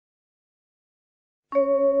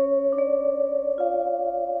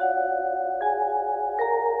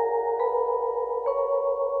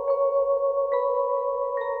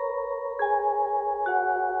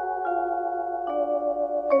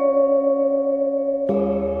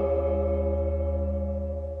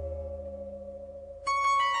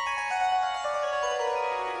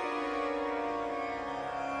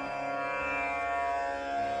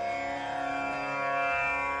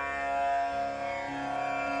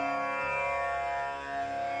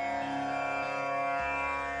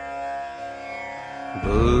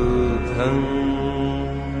बुद्धं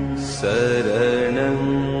शरणं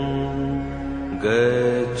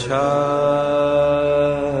गच्छामि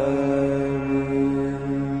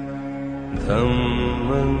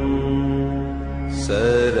धम्मं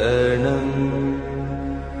शरणं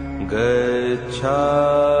गच्छामि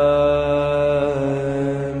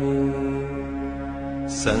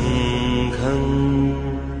संघं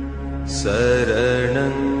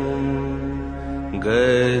शरणं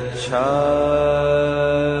गच्छामि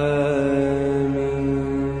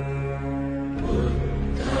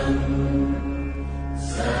बुद्धं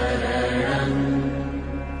शरणं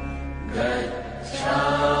गच्छामि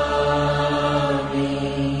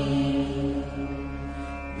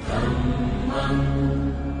धम्मं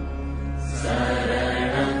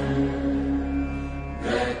शरणं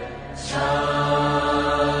गच्छामि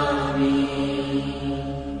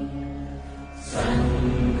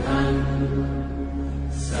संघं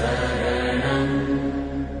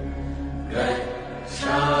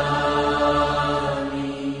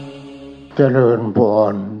เจริญพ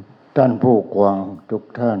รท่านผู้กวางทุก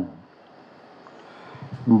ท่าน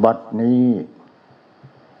บัดนี้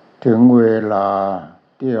ถึงเวลา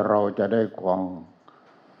ที่เราจะได้กวาง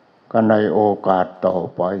กันในโอกาสต่อ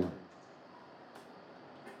ไป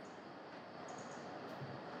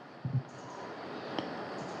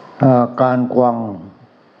การกวาง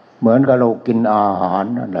เหมือนกับเรากินอาหาร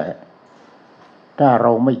นั่นแหละถ้าเร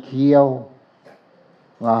าไม่เคี้ยว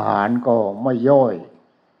อาหารก็ไม่ย่อย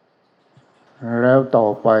แล้วต่อ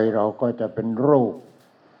ไปเราก็จะเป็นโรค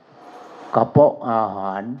กระเพาะอาห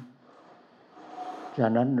ารฉะ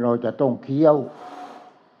นั้นเราจะต้องเคี้ยว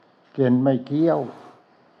กินไม่เคี้ยว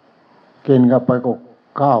กินเข้าไปก็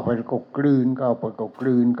ข้าวไปก็กลืนข้าวไปก็ก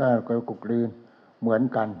ลืนข้าวไปก็กลืนเหมือน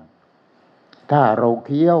กันถ้าเราเ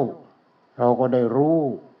คี้ยวเราก็ได้รู้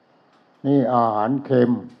นี่อาหารเค็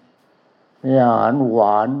มนี่อาหารหว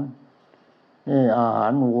านนี่อาหา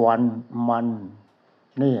รมัน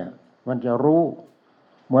นี่มันจะรู้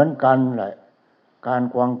เหมือนกันแหละการ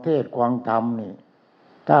กวางเทศกวางธรรมนี่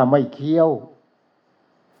ถ้าไม่เคี้ยว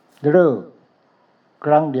เลิกค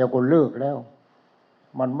รั้งเดียวก็เลิกแล้ว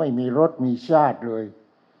มันไม่มีรสมีชาติเลย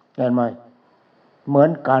เห็นไหมเหมือ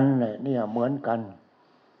นกันแหละเนี่ยเหมือนกัน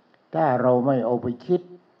ถ้าเราไม่เอาไปคิด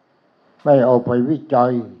ไม่เอาไปวิจั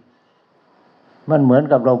ยมันเหมือน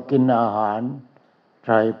กับเรากินอาหารใ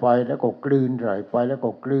ส่ไปแล้วก็กลืนใส่ไปแล้วก็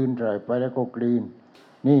กลืนใส่ไปแล้วก็กลืน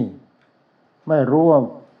นี่ไม่รู้ว่า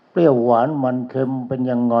เปรี้ยวหวานมันเค็มเป็น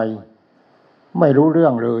ยังไงไม่รู้เรื่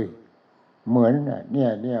องเลยเหมือนเ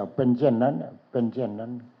นี่ยเป็นเช่นนั้นเป็นเช่นนั้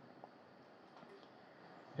น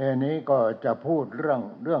ทีนี้ก็จะพูดเรื่อง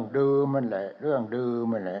ดื้อมันแหละเรื่องดื้อ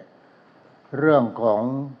มันแหละเรื่องของ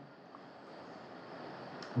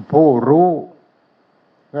ผู้รู้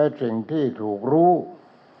และสิ่งที่ถูกรู้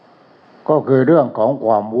ก็คือเรื่องของค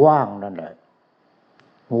วามว่างนั่นแหละ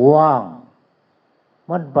ว่าง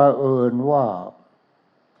มันบังเอิญว่า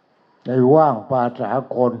ในว่างภาษา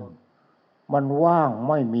คนมันว่าง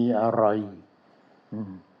ไม่มีอะไร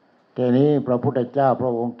ทีนี้พระพุทธเจ้าพร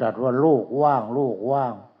ะองค์ตรัสว่าโลกว่างโลกว่า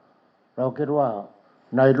งเราคิดว่า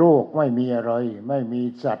ในโลกไม่มีอะไรไม่มี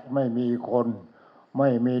สัตว์ไม่มีคนไม่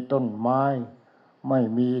มีต้นไม้ไม่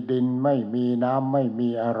มีดินไม่มีน้ำไม่มี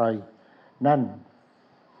อะไรนั่น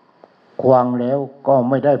ควางแล้วก็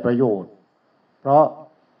ไม่ได้ประโยชน์เพราะ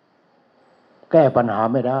แก้ปัญหา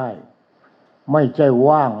ไม่ได้ไม่ใช่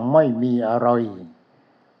ว่างไม่มีอะไร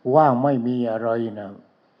ว่างไม่มีอะไรนะ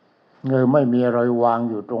ไม่มีอะไรวาง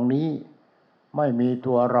อยู่ตรงนี้ไม่มี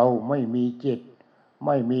ตัวเราไม่มีจิตไ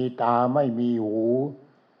ม่มีตาไม่มีหู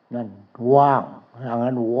นั่นว่างอย่าง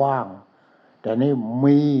นั้นว่างแต่นี่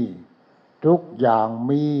มีทุกอย่าง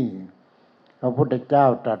มีพระพุทธเจ้า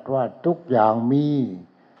ตรัสว่าทุกอย่างมี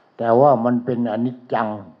แต่ว่ามันเป็นอนิจจัง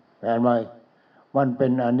เห็นไหมมันเป็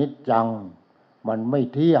นอนิจจังมันไม่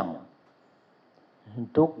เที่ยง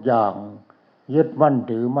ทุกอย่างยึดมั่น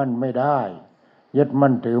ถือมั่นไม่ได้ยึด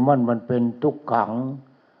มั่นถือมั่นมันเป็นทุกขัง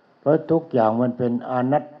เพราะทุกอย่างมันเป็นอ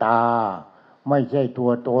นัตตาไม่ใช่ตั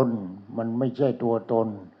วตนมันไม่ใช่ตัวตน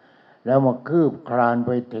แล้วมาคืบคลานไ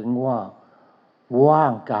ปถึงว่าว่า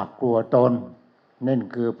งจากตัวตน นั่น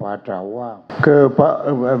คือภาษาว่างคือพร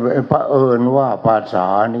ะเอิญว่าภาษา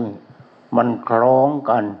นี่มันคล้อง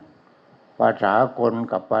กันภาษาคน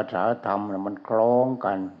กับภาษาธรรมมันคล้อง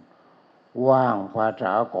กันว่างภาษ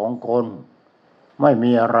าของคนไม่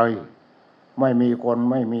มีอะไรไม่มีคน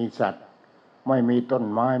ไม่มีสัตว์ไม่มีต้น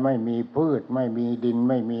ไม้ไม่มีพืชไม่มีดิน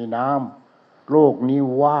ไม่มีน้ำโลกนี้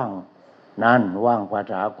ว่างนั่นว่างภา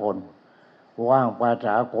ษาคนว่างภาษ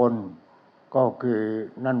าคนก็คือ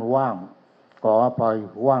นั่นว่างขออภัย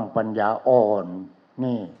ว่างปัญญาอ่อน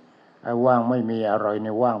นี่ไอ้ว่างไม่มีอะไรใน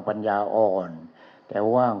ว่างปัญญาอ่อนแต่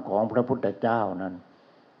ว่างของพระพุทธเจ้านั้น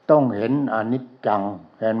ต้องเห็นอนิจจัง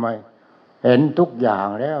เห็นไหมเห็นทุกอย่าง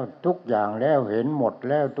แล้วทุกอย่างแล้วเห็นหมด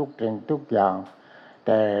แล้วทุกสิ่งทุกอย่างแ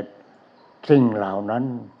ต่สิ่งเหล่านั้น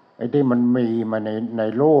ไอ้ที่มันมีมาใน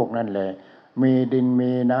โลกนั่นแหละมีดิน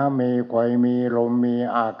มีน้ำมีไฟมีลมมี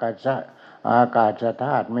อากาศธ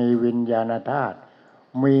าตุมีวิญญาณธาตุ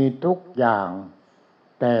มีทุกอย่าง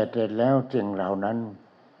แต่เสร็จแล้วสิ่งเหล่านั้น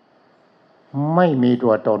ไม่มีตั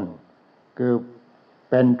วตนคือ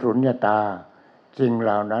เป็นสุญญตาสิ่งเห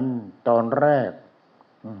ล่านั้นตอนแรก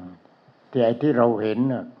ที่ไอ้ที่เราเห็น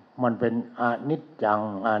น่ะมันเป็นอนิจจัง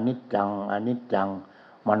อนิจจังอนิจจัง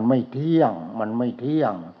มันไม่เที่ยงมันไม่เที่ย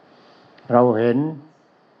งเราเห็น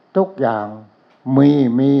ทุกอย่างมี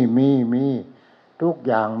ทุก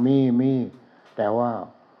อย่างมีแต่ว่า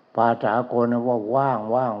ภาษาคนว่าว่าง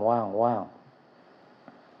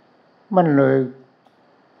มันเลย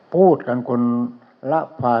พูดกันคนละ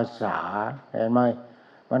ภาษาเห็นไหม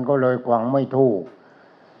มันก็เลยกวางไม่ถูก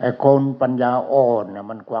ไอ้คนปัญญาอ่อนน่ะ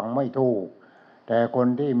มันกวางไม่ถูกแต่คน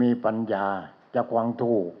ที่มีปัญญาจะกวาง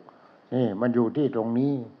ถูกนี่มันอยู่ที่ตรง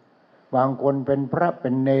นี้บางคนเป็นพระเป็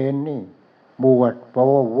นเณรนี่บวชเพราะ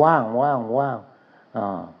ว่าว่าง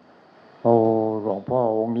โอ้หลวงพ่อ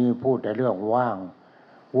องค์นี้พูดแต่เรื่องว่าง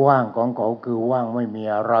ของเขาคือว่างไม่มี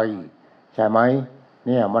อะไรใช่ไหมเ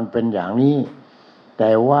นี่ยมันเป็นอย่างนี้แต่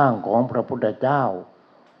ว่างของพระพุทธเจ้า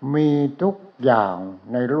มีทุกอย่าง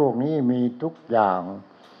ในโลกนี้มีทุกอย่าง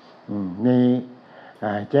มี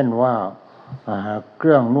เช่นว่าเค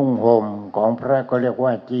รื่องนุ่งห่มของพระก็เรียก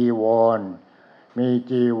ว่าจีวรมี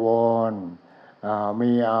จีวร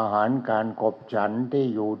มีอาหารการขบฉันที่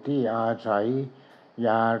อยู่ที่อาศัยย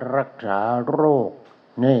ารักษาโรค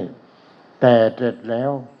นี่แต่เสร็จแล้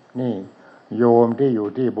วนี่โยมที่อยู่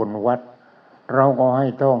ที่บนวัดเราก็ให้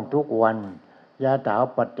ท่องทุกวันยะถา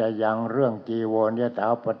ปัจจยังเรื่องจีวรยะถา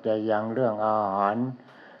ปัจจยังเรื่องอาหาร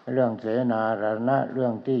เรื่องเสนาสนะเรื่อ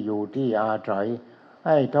งที่อยู่ที่อาศัยใ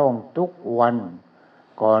ห้ท่องทุกวัน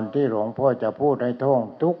ก่อนที่หลวงพ่อจะพูดให้ท่อง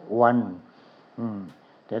ทุกวัน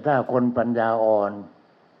แต่ถ้าคนปัญญาอ่อน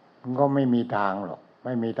ก็ไม่มีทางหรอกไ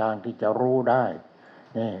ม่มีทางที่จะรู้ได้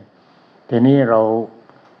นี่ทีนี้เรา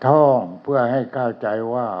ท่องเพื่อให้เข้าใจ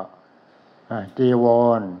ว่าจีว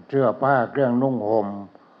รเสื้อผ้าเครื่องนุ่งห่ม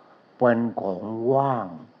เป็นของว่าง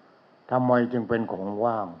ทำไมจึงเป็นของ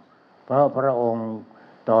ว่างเพราะพระองค์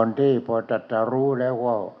ตอนที่พอตรัสรู้แล้ว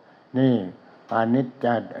ว่านี่อนิจจ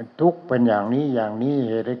ทุกข์เป็นอย่างนี้อย่างนี้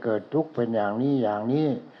เหตุให้เกิดทุกข์เป็นอย่างนี้อย่างนี้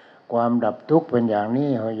ความดับทุกข์เป็นอย่างนี้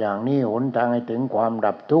อย่างนี้หนทางให้ถึงความ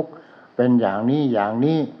ดับทุกข์เป็นอย่างนี้อย่าง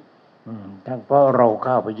นี้ทั้งเพราะเราเ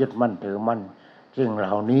ข้าไปยึดมั่นถือมั่นสิ่งเห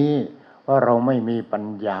ล่านี้เพราะเราไม่มีปัญ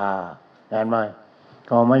ญาเห็นไหม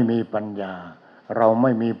ก็ไม่มีปัญญาเราไ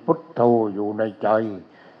ม่มีพุทโธอยู่ในใจ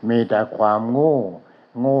มีแต่ความโ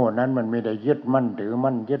ง่นั้นมันมีแต่ยึดมั่นถือ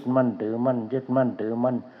มั่นยึดมั่นถือมั่นยึดมั่นถือ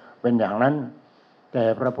มั่นเป็นอย่างนั้นแต่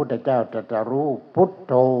พระพุทธเจ้าตรัสรู้พุท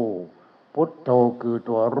โธคือ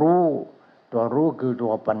ตัวรู้คือตั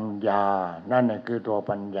วปัญญานั่นแหละคือตัว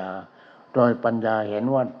ปัญญาโดยปัญญาเห็น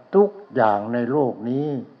ว่าทุกอย่างในโลกนี้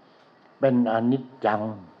เป็นอนิจจัง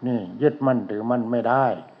นี่ยึดมั่นถือมั่นไม่ได้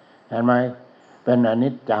เห็นไหมเป็นอนิ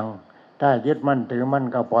จจังถ้ายึดมั่นถือมั่น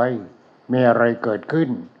เข้าไปมีอะไรเกิดขึ้น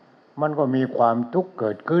มันก็มีความทุกข์เ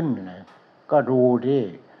กิดขึ้นนะก็ดูที่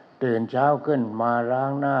ตื่นเช้าขึ้นมาล้า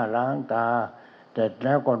งหน้าล้างตาเสร็จแ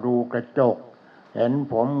ล้วก็ดูกระจกเห็น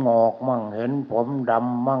ผมงอกมั่งเห็นผมด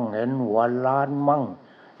ำมั่งเห็นหัวล้านมั่ง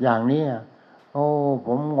อย่างนี้โอ้ผ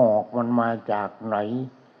มงอกมันมาจากไหน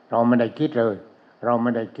เราไม่ได้คิดเลย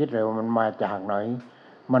ว่ามันมาจากไหน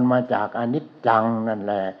มันมาจากอนิจจังนั่น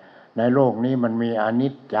แหละในโลกนี้มันมีอนิ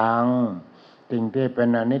จจังสิ่งที่เป็น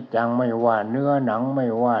อนิจจังไม่ว่าเนื้อหนังไม่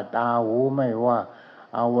ว่าตาหูไม่ว่า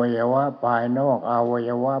อวัยวะภายนอกอวัย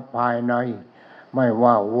วะภายในไม่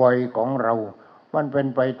ว่าวัยของเรามันเป็น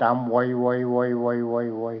ไปตามวัย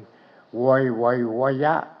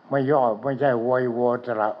ะไม่ย่อไม่ใช่วัยวส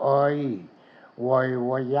ระ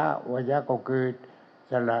วัยะก็คือ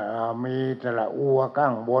สระมีสระอัวข้า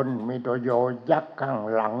งบนมีตัวโยยักษ์ข้าง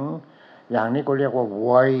หลังอย่างนี้ก็เรียกว่า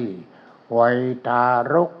วั วัยทา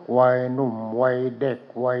รกวัยหนุ่มวัยเด็ก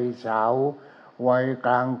วัยสาววัยก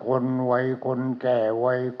ลางคนวัยคนแก่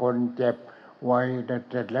วัยคนเจ็บวัยเ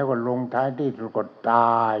สร็จแล้วก็ลงท้ายที่สุดก็ต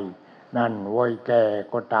ายนั่นวัยแก่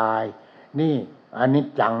ก็ตายนี่อนิจ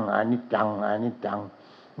จังอนิจจังอนิจจัง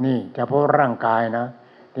นี่เฉพาะร่างกายนะ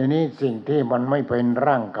ทีนี้สิ่งที่มันไม่เป็น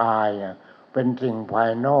ร่างกายเป็นสิ่งภา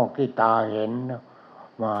ยนอกที่ตาเห็น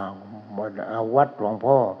มาวัดหลวง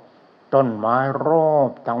พ่อต้นไม้รอ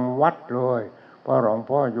บทั้งวัดเลยเพราะหลวง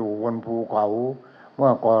พ่ออยู่บนภูเขาเมื่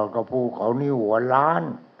อก่อนก็ภูเขานี่หัวล้าน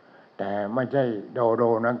แต่ไม่ใช่โดโด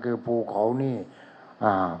นะคือภูเขานี่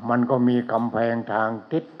มันก็มีกำแพงทาง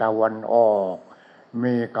ทิศตะวันออก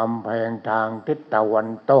มีกำแพงทางทิศตะวัน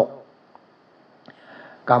ตก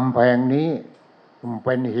กำแพงนี้เ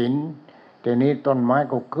ป็นหินทีนี้ต้นไม้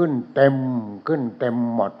ก็ขึ้นเต็ม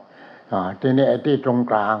หมดทีนี้ไอ้ที่ตรง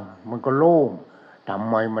กลางมันก็โล่งทำ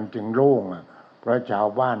ไมมันจึงโล่งเพราะชาว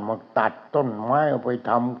บ้านมาตัดต้นไม้เอาไป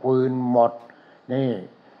ทำฟืนหมดนี่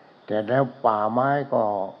แต่แล้วป่าไม้ก็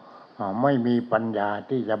ไม่มีปัญญา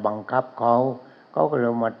ที่จะบังคับเขาก็เล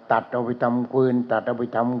ยมาตัดเอาไปทำฟืนตัดเอาไป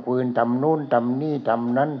ทำฟืนทำนู่นทำนี่ท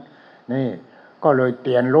ำนั้นนี่ก็เลยเ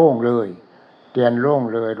ตียนโล่งเลยเตียนโล่ง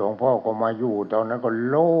เลยหลวงพ่อก็มาอยู่ตอนนั้นก็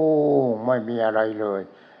โล่งไม่มีอะไรเลย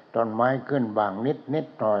ต้นไม้ขึ้นบางนิด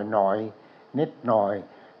หน่อยนิดหน่อย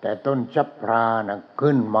แต่ต้นชับพรานะ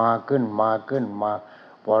ขึ้นมา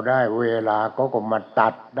พอได้เวลาก็มาตั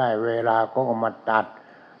ดได้เวลาก็มาตัด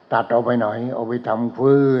เอาไปหน่อยเอาไปทำ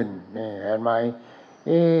ฟืนนี่เห็นไหม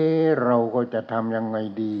เราก็จะทำยังไง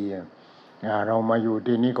ดีเรามาอยู่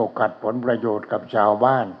ที่นี่ก็ขัดผลประโยชน์กับชาว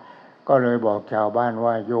บ้านก็เลยบอกชาวบ้าน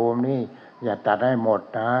ว่าโยมนี่อย่าตัดให้หมด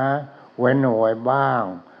นะเว้นเอาไว้บ้าง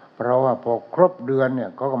เพราะว่าพอครบเดือนเนี่ย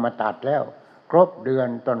เขาก็มาตัดแล้วครบเดือน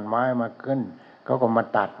ต้นไม้มาขึ้นเขาก็มา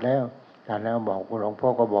ตัดแล้วบอกหลวงพ่อ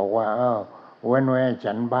ก็บอกว่าเว้นไว้ให้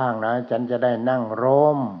ฉันบ้างนะฉันจะได้นั่งร่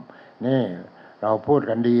มนี่เราพูด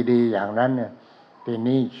กันดีๆอย่างนั้นเนี่ยที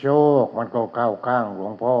นี้โชคมันก็เข้าข้างหลว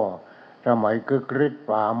งพ่อสมัยคึกฤทธิ์ป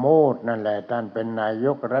ราโมทย์นั่นแหละท่านเป็นนาย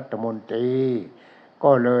กรัฐมนตรี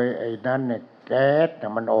ก็เลยไอ้นั้นเนี่ยแก๊ส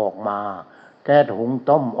มันออกมาแก๊สหุง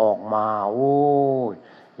ต้มออกมาโอ้ย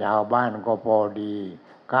ชาวบ้านก็พอดี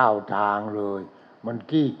เข้าทางเลยมัน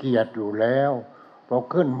ขี้เกียจอยู่แล้วพอ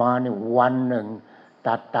ขึ้นมาเนี่ยวันหนึ่ง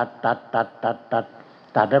ตัด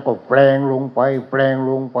แล้วก็แปลงลงไป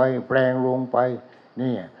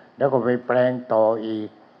นี่แล้วก็ไปแปลงต่ออีก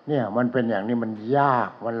เนี่ยมันเป็นอย่างนี้มันยาก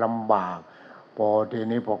มันลำบากพอที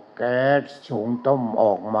นี้พอแก๊สสูงต้มอ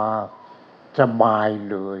อกมาสบาย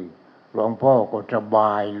เลยหลวงพ่อก็สบ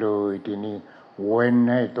ายเลยทีนี้เว้น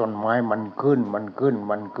ให้ต้นไม้มันขึ้น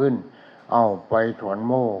เอาไปสวน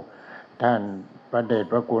โมกท่านพระเดช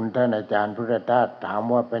พระคุณท่านอาจารย์พุทธทาสถาม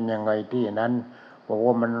ว่าเป็นยังไงที่นั้นบอก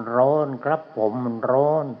ว่ามันร้อนครับผมมันร้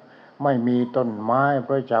อนไม่มีต้นไม้เพ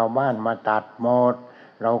ราะชาวบ้านมาตัดหมด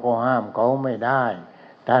เราก็ห้ามเขาไม่ได้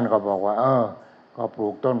ท่านก็บอกว่าก็ปลู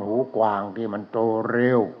กต้นหูกวางที่มันโตเ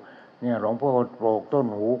ร็วเนี่ยหลวงพ่อก็ปลูกต้น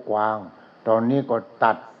หูกวางตอนนี้ก็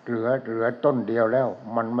ตัดเหลือต้นเดียวแล้ว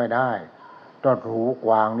มันไม่ได้ต้นหูก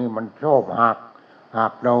วางนี่มันชอบหัก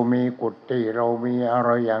เรามีกุฏิเรามีอะไร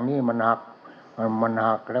อย่างนี้มันหั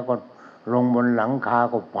กแล้วก็ลงบนหลังคา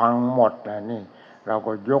ก็พังหมดนี่เรา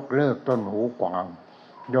ก็ยกเลิกต้นหูกวาง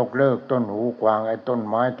ไอ้ต้น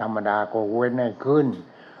ไม้ธรรมดาก็เว้นให้ขึ้น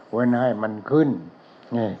เว้นให้มันขึ้น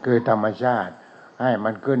นี่คือธรรมชาติให้มั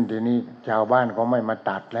นขึ้นทีนี้ชาวบ้านก็ไม่มา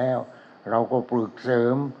ตัดแล้วเราก็ปลูกเสริ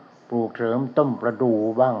มต้นประดู่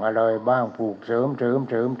บ้างอะไรบ้างปลูกเสริม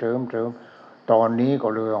ตอนนี้ก็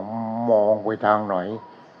เลยมองไปทางไหน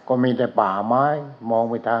ก็มีแต่ป่าไม้มอง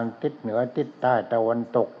ไปทางทิศเหนือทิศใต้ตะวัน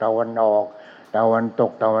ตกตะวันออก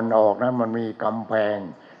นั้นมันมีกำแพง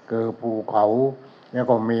คือภูเขาแล้ว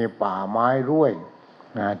ก็มีป่าไม้ด้วย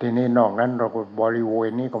ทีนี้นอกนั้นเราก็บริเว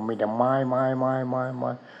ณนี้ก็มีแต่ไม้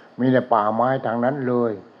มีแต่ป่าไม้ทางนั้นเล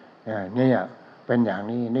ยเนี่ยเป็นอย่าง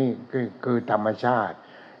นี้นี่คือธรรมชาติ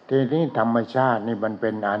ทีนี้ธรรมชาตินี่มันเป็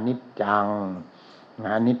นอนิจจัง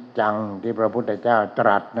ที่พระพุทธเจ้าต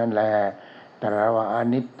รัสนั่นแหละตรัสว่าอ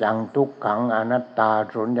นิจจังทุกขังอนัตตา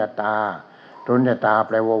สุญญตาแ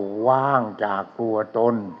ปลว่าว่างจากตัวต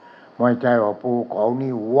นไม่ใช่ว่าภูเขา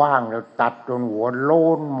นี่ว่างแล้วตัดจนหัวโล้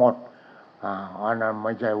นหมดอันนั้นไ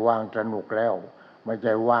ม่ใช่ว่างสนุกแล้วไม่ใ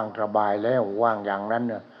ช่ว่างสบายแล้วว่างอย่างนั้น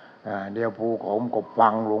เนี่ยเดี๋ยวภูเขามันก็พั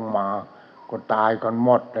งลงมาก็ตายกันหม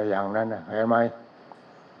ดแต่อย่างนั้นเห็นไหม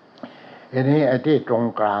ทีนี้ไอ้ที่ตรง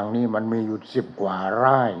กลางนี่มันมีอยู่10 กว่าไ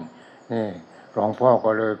ร่นี่หลวงพ่อก็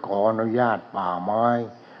เลยขออนุญาตป่าไม้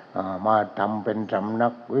มาทำเป็นสำนั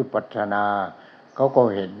กวิปัสสนาเขาก็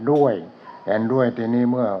เห็นด้วยทีนี้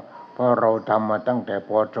เมื่อพอเราทำมาตั้งแต่พ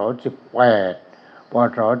ศ18 พ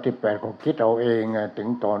ศ18ก็คิดเอาเองถึง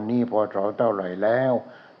ตอนนี้พศเท่าไหร่แล้ว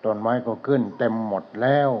ต้นไม้ก็ขึ้นเต็มหมดแ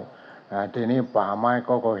ล้วทีนี้ป่าไม้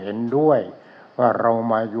ก็เห็นด้วยว่าเรา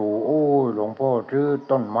มาอยู่โอ้หลวงพ่อซื้อ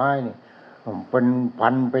ต้นไม้นี่เป็นพั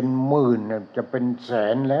นเป็นหมื่นจะเป็นแส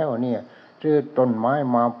นแล้วเนี่ยซื้อต้นไม้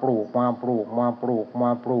มาปลูกมาปลูกมาปลูกมา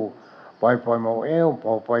ปลูกปล่อยมาพ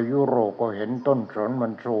อไปยุโรปก็เห็นต้นสนมั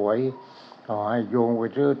นสวยก็ให้โยงไป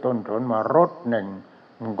ซื้อต้นสนมารถหนึ่ง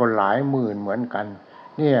มันก็หลายหมื่นเหมือนกัน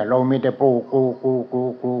เนี่ยเรามีแต่ปลูก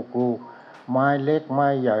ไม้เล็กไม้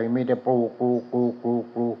ใหญ่มีแต่ปลู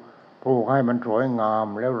กให้มันสวยงาม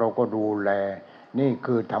แล้วเราก็ดูแลนี่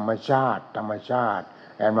คือธรรมชาติ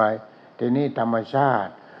เห็นไหมทีนี้ธรรมชา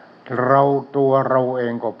ติเราตัวเราเอ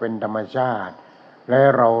งก็เป็นธรรมชาติและ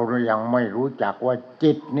เรายังไม่รู้จักว่า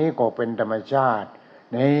จิตนี้ก็เป็นธรรมชาติ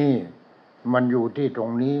นี่มันอยู่ที่ตร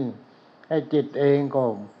งนี้ไอ้จิตเองก็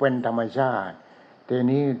เป็นธรรมชาติที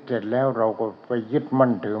นี้เสร็จแล้วเราก็ไปยึดมั่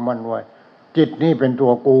นถือมั่นว่าจิตนี้เป็นตั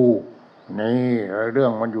วกูนี่เรื่อ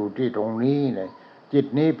งมันอยู่ที่ตรงนี้เลยจิต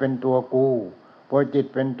นี้เป็นตัวกูพอจิต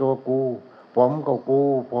เป็นตัวกูผมก็กู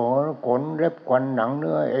ผมขนเล็บขนหนังเ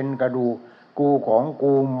นื้อเอ็นกระดูกกูของ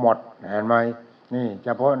กูหมดเห็นไหมนี่เฉ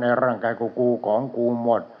พาะในร่างกายกูของกูหม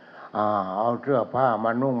ดเอาเสื้อผ้าม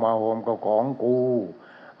านุ่งมาห่มก็ของกู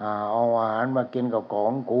เอาอาหารมากินก็ขอ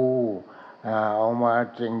งกูเอามา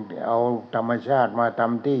เอาธรรมชาติมาท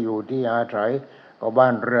ำที่อยู่ที่อาศัยก็บ้า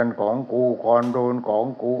นเรือนของกูคอนโดของ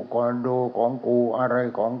กูคอนโดของกูอะไร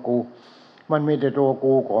ของกูมันมีแต่ตัว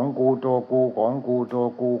กูของกูตัวกูของกูตัว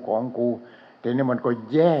กูของกูทีนี้มันก็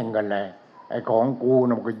แย่งกันเลยไอ้ของกู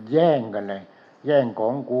น่ะมันก็แย่งกันเลยแย่งขอ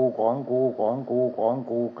งกูของกูของกูของ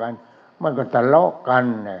กูกันมันก็ทะเลาะกัน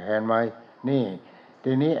เห็นไหมนี่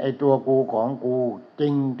ทีนี้ไอ้ตัวกูของกูจริ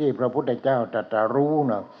งที่พระพุทธเจ้าตรัสรู้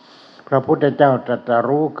นะพระพุทธเจ้าตรัส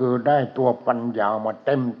รู้คือได้ตัวปัญญามาเ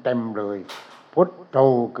ต็มเลยพุทโธ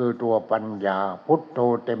คือตัวปัญญาพุทโธ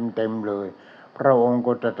เต็มเลยพระองค์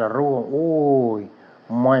ก็ตรัสรู้โอ้ย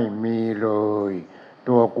ไม่มีเลย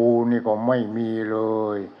ตัวกูนี่ก็ไม่มีเล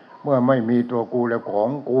ยเมื่อไม่มีตัวกูแล้วของ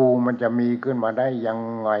กูมันจะมีขึ้นมาได้ยัง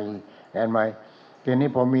ไงเห็นไหมทีนี้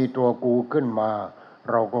พอมีตัวกูขึ้นมา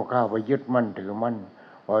เราก็เข้าไปยึดมั่นถือมั่น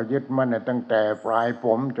พอยึดมั่นตั้งแต่ปลายผ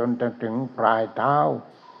มจนถึงปลายเท้า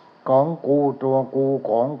ของกูตัวกู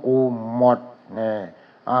ของกูหมดเนี่ย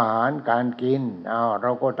อาหารการกินเร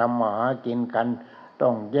าก็ทำมาหากินกันต้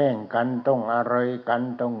องแย่งกันต้องอะไรกัน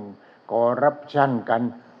ต้องคอร์รัปชันกัน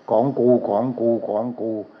ของกู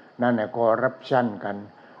นั่นแหละคอร์รัปชันกัน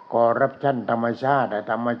คอร์รัปชันธรรมชาติ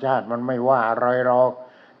ธรรมชาติมันไม่ว่าอะไรหรอก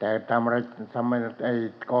แต่ทำไอ้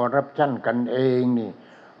คอร์รัปชันกันเองนี่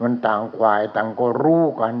มันต่างฝ่ายต่างก็รู้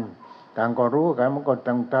กันมันก็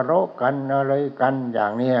ต่างทะเลาะกันอะไรกันอย่า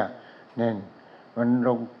งเนี้ยเนี่ยมัน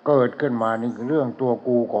เกิดขึ้นมานี่เรื่องตัว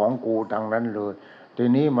กูของกูทางนั้นเลยที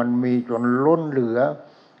นี้มันมีจนล้นเหลือ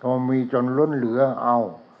พอมีจนล้นเหลือเอา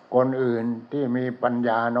คนอื่นที่มีปัญญ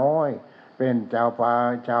าน้อยเป็นชา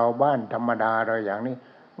วบ้านธรรมดาอะไรอย่างนี้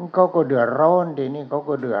เขาก็เดือดร้อนทีนี้เขา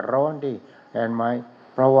ก็เดือดร้อนที่เห็นไหม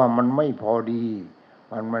เพราะว่ามันไม่พอดี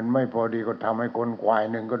มันไม่พอดีก็ทำให้คนควาย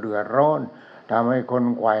หนึ่งก็เดือดร้อนทำให้คน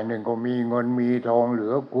ควายหนึ่งก็มีเงินมีทองเหลื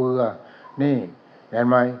อเฟือนี่เห็น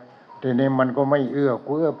ไหมทีนี้มันก็ไม่เอื้อเ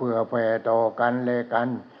ฟื้อเผื่อแผ่ต่อกันเลยกัน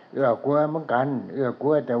เอื้อเฟื้อเหมือนกันเอื้อเ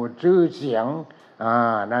ฟื้อแต่ว่าชื่อเสียง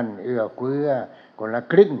นั่นเอื้อเฟื้อคนละ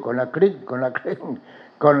ครึ่ง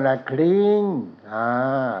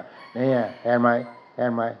เนี่ยเห็นไหม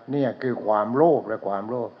เนี่ยคือความโลภและความ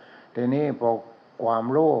โลภทีนี้พอความ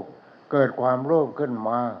โลภเกิดความโลภขึ้นม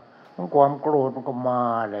าความโกรธมันก็มา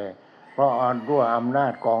เลยเพราะด้วยอำนา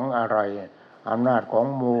จของอะไรอำนาจของ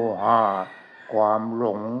โมหะความหล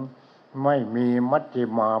งไม่มีมัชฌิ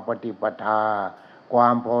มาปฏิปทาควา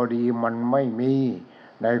มพอดีมันไม่มี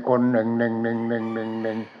ในคนหนึ่ง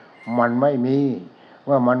มันไม่มีเ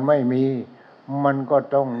มื่อมันไม่มีมันก็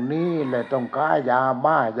ต้องนี่แหละต้องค้ายา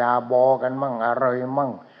บ้ายาบอกันมั่งอะไรมั่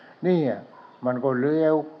งนี่มันก็เลี้ย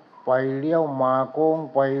วไปเลี้ยวมาโค้ง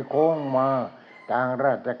ไปโค้งมาทางร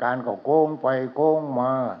าชการก็โค้งไปโค้งม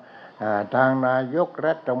าทางนายก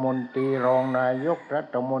รัฐมนตรีรองนายกรั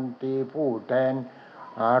ฐมนตรีผู้แทน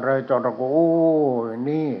อะไรต่ออะไรก็โอ้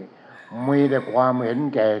นี่มีแต่ความเห็น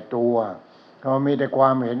แก่ตัวเขามีแต่ควา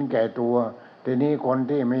มเห็นแก่ตัวทีนี้คน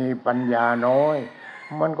ที่มีปัญญาน้อย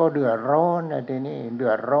มันก็เดือดร้อนนะทีนี้เดื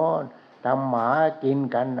อดร้อนทำหมากิน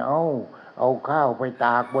กันเอาข้าวไปต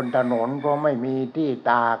ากบนถนนเพราะไม่มีที่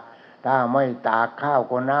ตากถ้าไม่ตากข้าว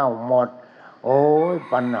ก็เน่าหมดโอ้ย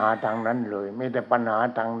ปัญหาทางนั้นเลยมีแต่ปัญหา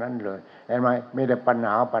ทางนั้นเลยเห็นไหมมีแต่ปัญห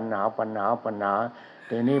า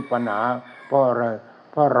ทีนี้ปัญหาเพราะอะไร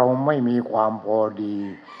เพราะเราไม่มีความพอดี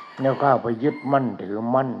แล้วข้าไปยึดมั่นถือ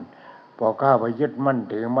มั่น พอเข้าไปยึดมั่น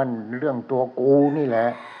ถือมั่นเรื่องตัวกูนี่แหละ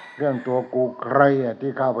เรื่องตัวกูใคร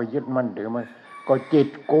ที่เข้าไปยึดมั่นถือมันก็จิต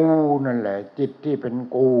กูนั่นแหละจิตที่เป็น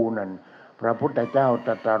กูนั่นพระพุทธเจ้าต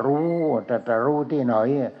รัสรู้ที่ไหน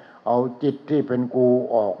เอาจิตที่เป็นกู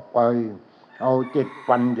ออกไปเอาจิต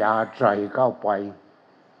ปัญญาใส่เข้าไป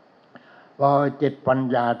พอจิตปัญ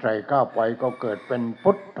ญาใส่เข้าไปก็เกิดเป็น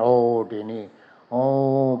พุทโธทีนี้โอ้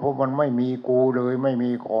เพราะมันไม่มีกูเลยไม่มี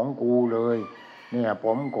ของกูเลยเนี่ยผ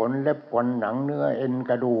มขนเล็บขนหนังเนื้อเอ็น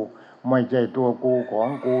กระดูกไม่ใช่ตัวกูของ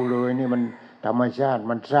กูเลยนี่มันธรรมชาติ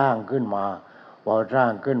มันสร้างขึ้นมาพอสร้า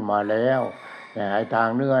งขึ้นมาแล้วเนี่ยไอ้ทาง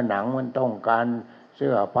เนื้อหนังมันต้องการเ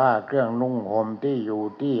สื้อผ้าเครื่องนุ่งห่มที่อยู่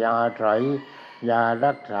ที่อาศัยยา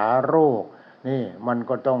รักษาโรคนี่มัน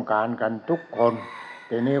ก็ต้องการกันทุกคน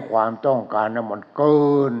ทีนี้ความต้องการนั้นมันเกิ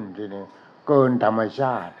นทีนี้เกินธรรมช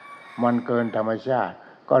าติมันเกินธรรมชาติ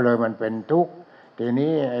ก็เลยมันเป็นทุกข์ที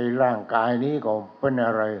นี้ไอ้ร่างกายนี้ก็เป็นอ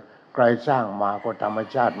ะไรใครสร้างมาก็ธรรม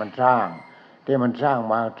ชาติมันสร้างที่มันสร้าง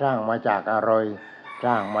มาจากอะไรส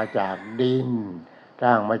ร้างมาจากดินส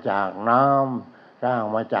ร้างมาจากน้ำสร้าง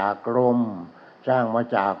มาจากลมสร้างมา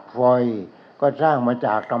จากไฟก็สร้างมาจ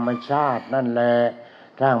ากธรรมชาตินั่นแหละ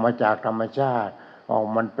สร้างมาจากธรรมชาติ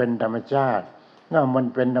มันเป็นธรรมชาติเมื่อมัน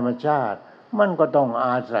เป็นธรรมชาติมันก็ต้องอ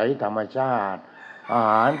าศัยธรรมชาติอา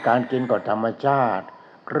หารการกินก็ธรรมชาติ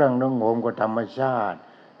เครื่องนุ่งห่มก็ธรรมชาติ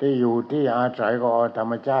ที่อยู่ที่อาศัยก็เอาธร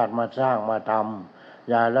รมชาติมาสร้างมาท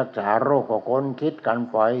ำยารักษาโรคก็ค้นคิดกัน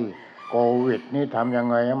ไปโควิดนี่ทำยัง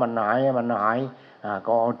ไงให้มันหาย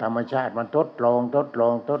ก็เอาธรรมชาติมันทดลอง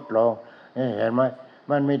นี่เห็นไหม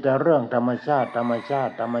มันมีแต่เรื่องธรรมชาติทั้ง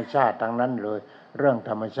นั้นเลยเรื่อง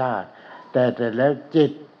ธรรมชาติแต่แล้ว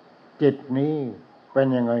จิตนี้เป็น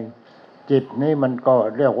ยังไงจิตนี้มันก็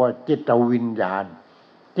เรียกว่าจิตวิญญาณ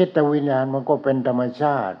มันก็เป็นธรรมช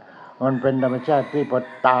าติมันเป็นธรรมชาติที่พอ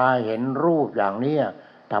ตาเห็นรูปอย่างนี้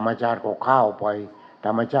ธรรมชาติก็เข้าไปธ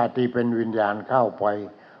รรมชาติที่เป็นวิญญาณเข้าไป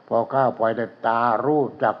พอเข้าไปแต่ตารูป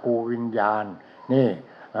จักขุวิญญาณนี่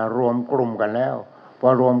รวมกลุ่มกันแล้วพอ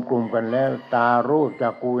รวมกลุ่มกันแล้วตารูปจั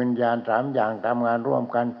กขุวิญญาณสามอย่างทำงานร่วม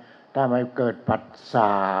กันถ้าไม่เกิดผัสส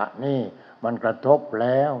ะนี่มันกระทบแ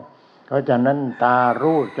ล้วเพราะฉะนั้นตา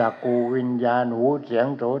รูปจักขุวิญญาณหูเสียง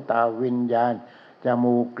โสตวิญญาณจ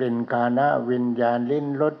มูกกลิ่นคานะวิญญาณลิ้น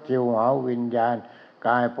รสชิวหาวิญญาณก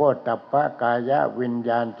ายโพธัพพะกายวิญ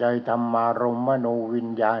ญาณใจธรรมารมณ์มโนวิญ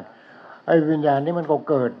ญาณไอ้วิญญาณนี้มันก็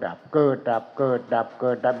เกิดดับอ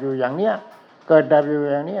ยู่อย่างเนี้ยเกิดดับอยู่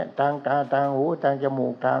อย่างเนี้ยทางตาทางหูทางจมู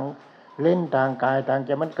กทางลิ้นทางกายทางใจ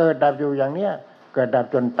มันเกิดดับอยู่อย่างเนี้ยเกิดดับ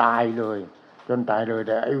จนตายเลยแ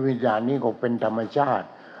ต่ไอ้วิญญาณนี้ก็เป็นธรรมชาติ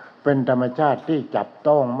ที่จับ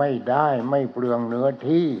ต้องไม่ได้ไม่เปลืองเนื้อ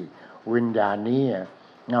ที่วิญญาณนี้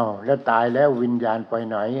แล้วตายแล้ววิญญาณไป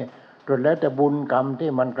ไหนจนแล้วแต่บุญกรรม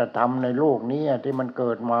ที่มันกระทำในโลกนี้ที่มันเ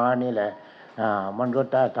กิดมานี่แหละมันก็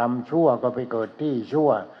ถ้าทำชั่วก็ไปเกิดที่ชั่ว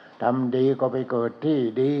ทำดีก็ไปเกิดที่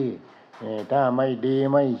ดีถ้าไม่ดี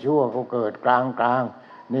ไม่ชั่วก็เกิดกลาง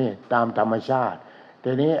นี่ตามธรรมชาติ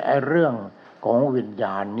ทีนี้ไอ้เรื่องของวิญญ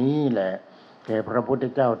าณนี้แหละแต่พระพุทธ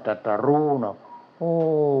เจ้าตรัสรู้เนาะโอ้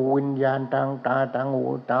วิญญาณทางตาทางหู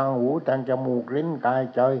ทางจมูกลิ้นกาย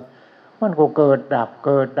ใจมันก็เกิดดับ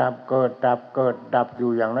อ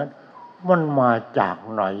ยู่อย่างนั้นมันมาจาก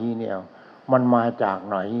ไหนเนี่ยมันมาจาก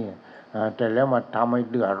ไหนแต่แล้วมาทำให้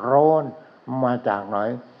เดือดร้อนมาจากไหน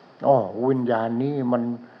วิญญาณนี้มัน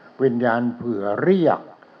วิญญาณเผื่อเรียก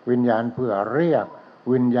วิญญา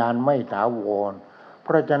ณไม่ถาวรเพ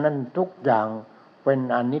ราะฉะนั้นทุกอย่างเป็น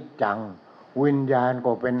อนิจจังวิญญาณ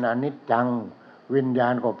ก็เป็นอนิจจังวิญญา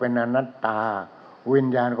ณก็เป็นอนัตตาวิญ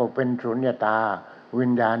ญาณก็เป็นสุญญตาวิ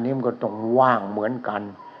ญญาณนี้มันก็ต้องว่างเหมือนกัน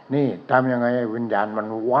นี่ทำยังไงให้วิญญาณมัน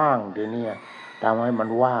ว่างทีนี้ทำให้มัน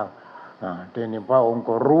ว่างทีนี้พระองค์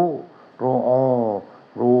ก็รู้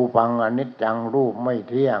รูปังอนิจจังรูปไม่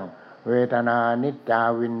เที่ยงเวทนานิจจา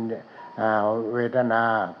เวทนา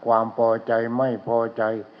ความพอใจไม่พอใจ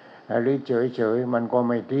หรือเฉยมันก็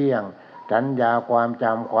ไม่เที่ยงสัญญาความจ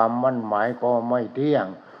ำความมั่นหมายก็ไม่เที่ยง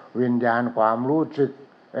วิญญาณความรู้สึก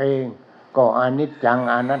เองก็อนิจจัง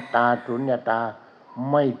อนัตตาสุญญตา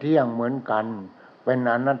ไม่เที่ยงเหมือนกันเป็น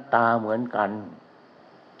อนัตตาเหมือนกัน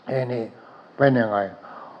นี่เป็นยังไง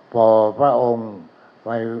พอพระองค์ไป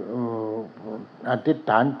อธิษ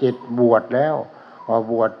ฐานจิตบวชแล้วพอ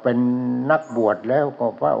บวชเป็นนักบวชแล้วก็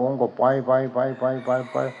พระองค์ก็ไป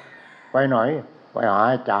หน่อยไปหา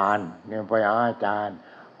อาจารย์เนี่ยไปหาอาจารย์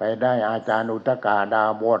ไปได้อาจารย์อุตกาดา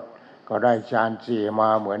บทก็ได้ฌานสี่มา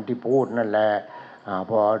เหมือนที่พูดนั่นแหละ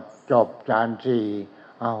พอจบฌานสี่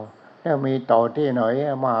แล้วมีต่อที่ไหน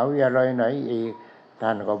มหาวิทยาลัยไหนอีกท่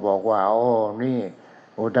านก็บอกว่านี่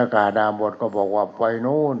อุตกาดาบทก็บอกว่าไป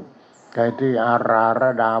นู่นไปที่อาราร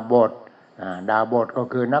ะดาบท ดาบทก็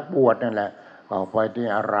คือนักบวชนั่นแหละก็ไปที่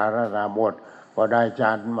อาราธนาบทก็ได้ฌ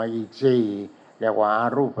านมาอีกสี่เรียกว่าอา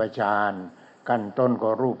รูปฌานขั้นต้นก็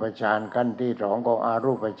รูปฌานขั้นที่สองก็อา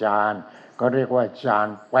รูปฌานก็เรียกว่าฌาน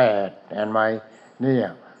แปดเห็นไหมเนี่ย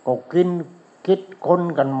ก็คิดค้น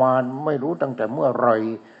กันมาไม่รู้ตั้งแต่เมื่อไร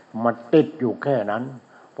มาติดอยู่แค่นั้น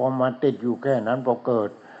พอมาติดอยู่แค่นั้นพอเกิด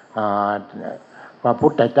พระพุ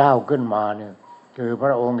ทธเจ้าขึ้นมาเนี่ยคือพ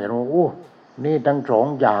ระองค์เห็นว่านี่ทั้งสอง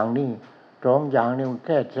อย่างนี่แ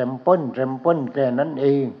ค่แซมเปิลแค่นั้นเอ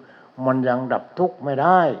งมันยังดับทุกข์ไม่ไ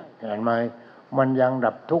ด้เห็นไหมมันยัง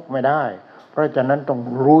ดับทุกข์ไม่ได้เพราะฉะนั้นต้อง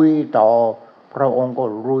ลุยต่อพระองค์ก็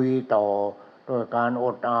ลุยต่อด้วยการอ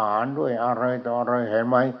ดอาหารด้วยอะไรต่ออะไรเห็น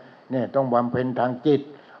ไหมเนี่ยต้องบำเพ็ญทางจิต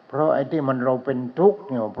เพราะไอ้ที่มันเราเป็นทุกข์เ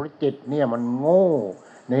นี่ยเพราะจิตเนี่ยมันโง่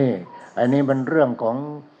นี่อันนี้มันเรื่องของ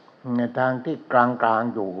ทางที่กลาง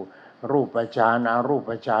อยู่รูปฌานอารูป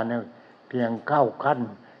ฌานเนี่ยเพียงเข้าขั้น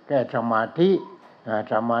แก้สมาธิ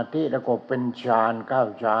แล้วก็เป็นฌานเข้า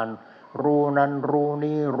ฌานรู้นั้นรู้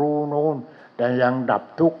นี้รู้โน้นแต่ยังดับ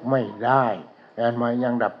ทุกข์ไม่ได้เห็นไหมยั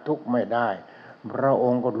งดับทุกข์ไม่ได้พระอ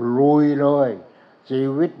งค์ก็ลุยเลยชี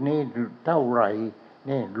วิตนี้เท่าไหร่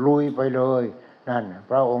นี่ลุยไปเลยนั่น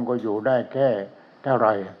พระองค์ก็อยู่ได้แค่เท่าไห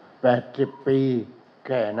ร่80 ปีแ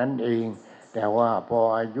ค่นั้นเองแต่ว่าพอ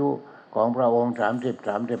อายุของพระองค์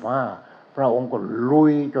30-35พระองค์ก็ลุ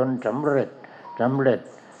ยจนสำเร็จ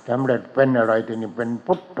เป็นอะไรทีนี้เป็น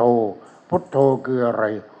พุทโธคืออะไร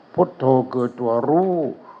พุทโธคือตัวรู้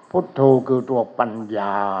พุทโธคือตัวปัญญ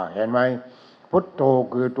าเห็นไหมพุทโธ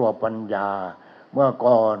คือตัวปัญญาเมื่อ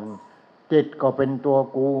ก่อนจิตก็เป็นตัว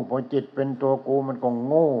กูพอจิตเป็นตัวกูมันก็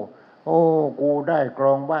โง่กูได้คร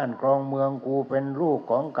องบ้านครองเมืองกูเป็นลูก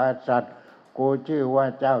ของกษัตริย์กูชื่อว่า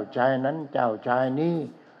เจ้าชายนั้นเจ้าชายนี้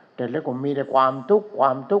แต่แล้วก็มีแต่ความทุกข์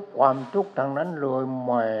ทั้งนั้นเลยแห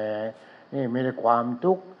มนี่มีแต่ความ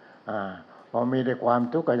ทุกข์พอมีแต่ความ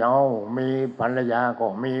ทุกข์ก็มีภรรยาก็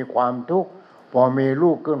มีความทุกข์พอมี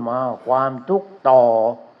ลูกขึ้นมาความทุกข์ต่อ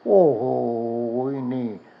โอ้โหนี่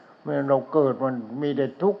เมื่อเราเกิดมันมีแต่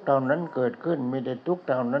ทุกข์เท่านั้นเกิดขึ้นมีแต่ทุกข์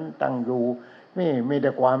เท่านั้นตั้งอยู่นี่มีแ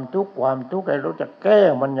ต่ความทุกข์ไอ้เราจะแก้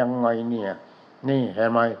มันยังไงเนี่ยนี่เห็น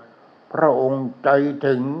ไหมพระองค์ใจ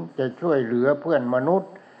ถึงจะช่วยเหลือเพื่อนมนุษ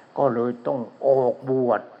ย์ก็เลยต้องออกบ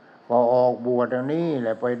วชพอออกบวชอันนี้แหล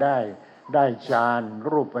ะไปได้ฌาน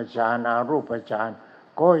รูปฌานอารูปฌาน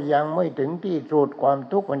ก็ยังไม่ถึงที่สุดความ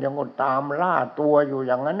ทุกข์มันยังก็ตามล่าตัวอยู่อ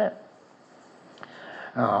ย่างนั้นเนี่ย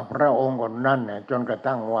พระองค์คนนั้นเนี่ยจนกระ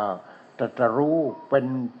ทั่งว่าตรัสรู้เป็น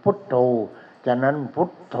พุทโธฉะนั้นพุ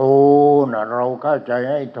ทโธนะเราเข้าใจ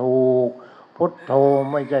ให้ถูกพุทโธ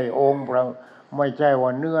ไม่ใช่องค์ไม่ใช่ว่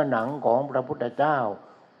าเนื้อหนังของพระพุทธเจ้า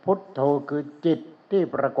พุทโธคือจิตที่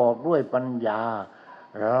ประกอบด้วยปัญญา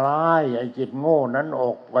ไล่ไอ้จิตโง่นั้นอ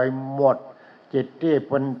อกไปหมดจิตที่เ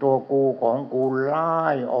ป็นตัวกูของกูไล่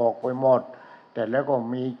ออกไปหมดแต่แล้วก็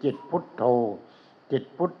มีจิตพุทโธ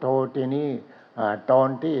ทีนี้ตอน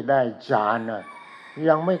ที่ได้ฌาน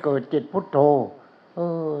ยังไม่เกิดจิตพุทโธ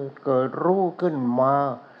เกิดรู้ขึ้นมา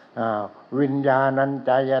วิญญาณัญจ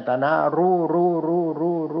ายตนะรู้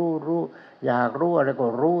อยากรู้อะไรก็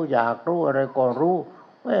รู้อยากรู้อะไรก็รู้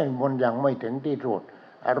มันยังไม่ถึงที่สุด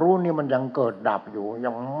รู้นี่มันยังเกิดดับอยู่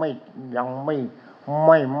ยังไ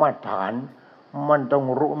ม่มาตรฐานมันต้อง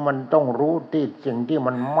รู้ที่สิ่งที่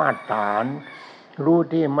มันมาตรฐานรู้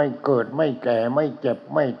ที่ไม่เกิดไม่แก่ไม่เจ็บ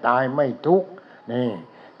ไม่ตายไม่ทุกข์นี่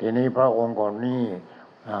ทีนี้พระองค์ก่อนนี้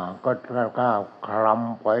ก็ก้าวคล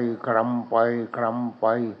ำไป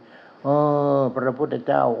พระพุทธ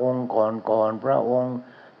เจ้าองค์ก่อนพระองค์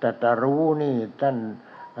ตรัสรู้นี่ท่าน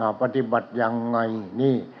ปฏิบัติยังไง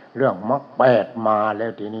นี่เรื่องมรรค8มาแล้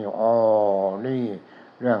วทีนี้นี่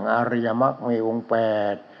เรื่องอริยมรรคมีองค์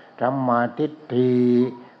8สัมมาทิฏฐิ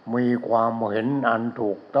มีความเห็นอัน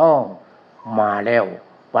ถูกต้องมาแล้ว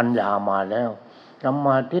ปัญญามาแล้วสัมม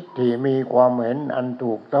าทิฏฐิมีความเห็นอัน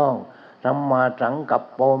ถูกต้องสัมมาสังกัป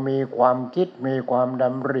โปมีความคิดมีความด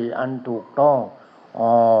ำริอันถูกต้อง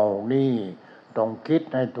นี่ต้องคิด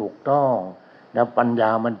ให้ถูกต้องแล้วปัญญา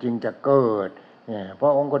มันจึงจะเกิดพร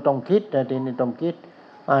ะองค์ก็ต้องคิดแต่ทีนี้ต้องคิด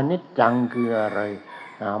อนิจจังคืออะไร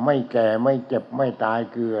ไม่แก่ไม่เจ็บไม่ตาย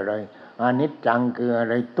คืออะไรอนิจจังคืออะ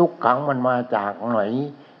ไรทุกขังมันมาจากไหน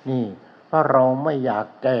นี่เพราะเราไม่อยาก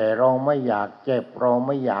แก่เราไม่อยากเจ็บเราไ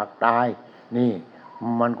ม่อยากตายนี่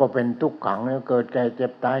มันก็เป็นทุกขังเกิดแก่เจ็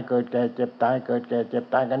บตายเกิดแก่เจ็บตายเกิดแก่เจ็บ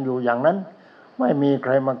ตายกันอยู่อย่างนั้นไม่มีใค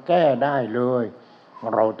รมาแก้ได้เลย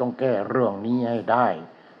เราต้องแก้เรื่องนี้ให้ได้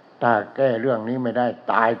ถ้าแก้เรื่องนี้ไม่ได้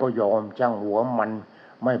ตายก็ยอมช่างหัวมัน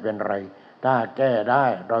ไม่เป็นไรถ้าแก้ได้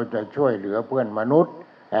เราจะช่วยเหลือเพื่อนมนุษย์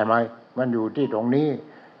เห็นไหมมันอยู่ที่ตรงนี้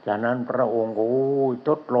ฉะนั้นพระองค์โอ้ยท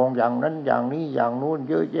ดลองอย่างนั้นอย่างนี้อย่างนู้น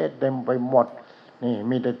เยอะแยะเต็มไปหมดนี่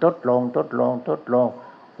มีแต่ทดลองทดลองทดลอง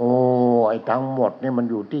โอ้ไอ้ทั้งหมดนี่มัน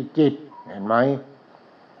อยู่ที่จิตเห็นไหม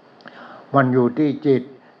มันอยู่ที่จิต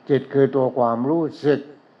จิตคือตัวความรู้สึก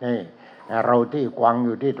นี่เราที่กวางอ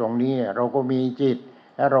ยู่ที่ตรงนี้เราก็มีจิต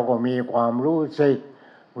และเราก็มีความรู้สึก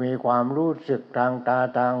มีความรู้สึกทางตา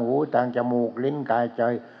ทางหูทางจมูกลิ้นกายใจ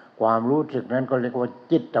ความรู้สึกนั้นก็เรียกว่า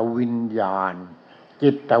จิตวิญญาณจิ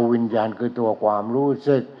ตวิญญาณคือตัวความรู้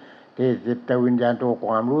สึกที่จิตวิญญาณตัวค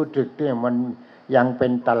วามรู้สึกที่มันยังเป็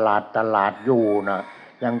นตลาดอยู่นะ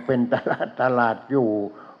ยังเป็นตลาดอยู่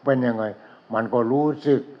เป็นยังไงมันก็รู้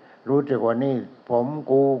สึกว่านี่ผม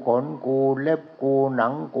กูขนกูเล็บกูหนั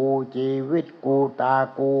งกูชีวิตกูตา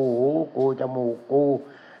กูหูกูจมูกกู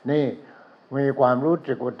นี่มีความรู้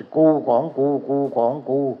สึกว่ากูของกูของ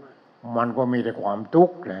กูมันก็มีแต่ความทุก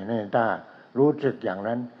ข์เลยนี่ถ้ารู้สึกอย่าง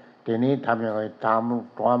นั้นทีนี้ทำยังไงท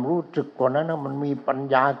ำความรู้สึกตัวนั้นนะมันมีปัญ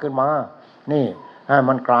ญาขึ้นมานี่ให้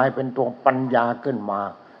มันกลายเป็นตัวปัญญาขึ้นมา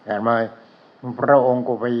เห็นไหมพระองค์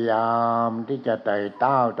ก็พยายามที่จะไต่เ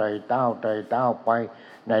ต้าไป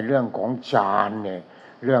ในเรื่องของฌานเนี่ย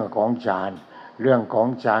เรื่องของฌา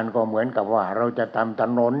นก็เหมือนกับว่าเราจะทำถ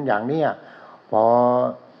นนอย่างเนี้ยพอ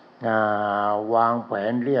วางแผ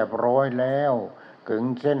นเรียบร้อยแล้วขึง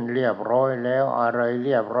เส้นเรียบร้อยแล้วอะไรเ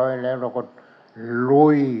รียบร้อยแล้วเราก็ลุ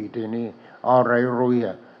ยทีนี้อะไรลุย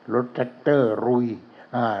รถแท็กเตอร์ลุย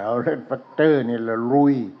เรารถแท็กเตอร์นี่เรา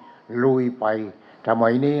ลุยไปสมั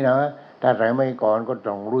ยนี้นะถ้าสมัยก่อนก็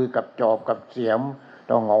ต้องลุยกับจอบกับเสียม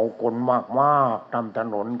ต้องเอาคนมากทำถ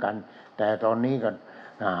นนกันแต่ตอนนี้ก็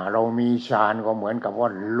เรามีฌานก็เหมือนกับว่า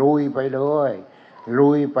ลุยไปเลยลุ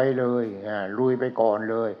ยไปก่อน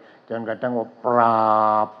เลยจนกระทั่งว่าปรา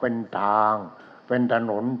บเป็นทางเป็นถ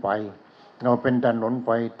นนไปเราเป็นถนนไ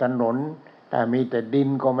ปถนนถ้ามีแต่ดิน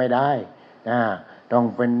ก็ไม่ได้ต้อง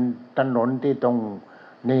เป็นถนนที่ต้อง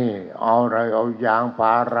นี่เอาอะไรเอายางพ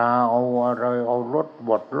าราเอาอะไรเอารถบ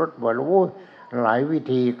ดโอ้ยหลายวิ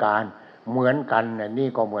ธีการเหมือนกันนี่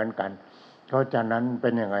ก็เหมือนกันเพราะฉะนั้นเป็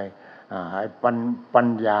นยังไงปัญ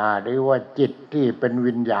ญาหรือว่าจิตที่เป็น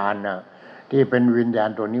วิญญาณที่เป็นวิญญาณ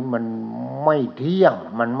ตัวนี้มันไม่เที่ยง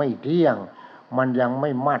มันยังไ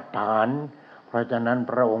ม่มาตรฐานเพราะฉะนั้น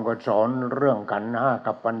พระองค์ก็สอนเรื่องขันธ์ห้า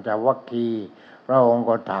กับปัญจวัคคีย์พระองค์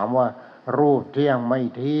ก็ถามว่ารูปเที่ยงไม่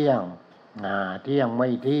เที่ยงเที่ยงไม่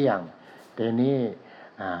เที่ยงทีนี้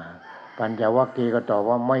ปัญจวัคคีย์ก็ตอบ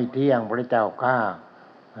ว่าไม่เที่ยงพระเจ้าข้า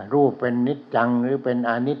รูปเป็นนิจจังหรือเป็น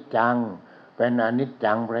อนิจจังเป็นอนิจ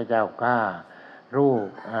จังพระเจ้าข้ารูป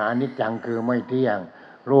อนิจจังคือไม่เที่ยง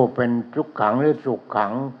รูปเป็นทุกขังหรือสุขขั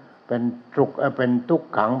งเป็นทุก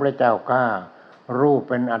ขังพระเจ้าข้ารูป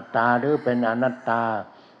เป็นอัตตาหรือเป็นอนัตตา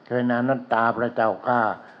เป็นอนัตตาพระเจ้าข้า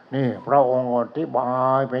นี่พระองค์อธิบา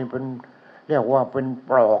ยเป็นเรียกว่าเป็น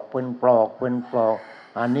ปลอก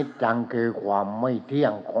อนิจจังคือความไม่เที่ย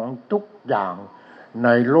งของทุกอย่างใน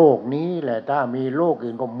โลกนี้แหละถ้ามีโลก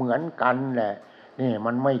อื่นก็เหมือนกันแหละนี่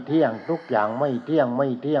มันไม่เที่ยงทุกอย่างไม่เที่ยง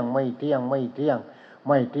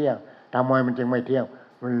ทำไมมันจึงไม่เที่ยง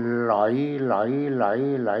มันไหล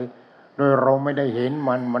โดยเราไม่ได้เห็น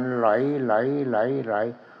มันไหล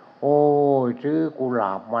โอ้ยซื้อกุหล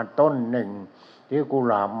าบมาต้นหนึ่งซื้อกุ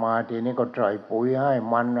หลาบมาทีนี้ก็ใส่ปุ๋ยให้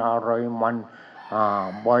มันอะไรมัน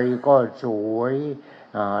ใบก็สวย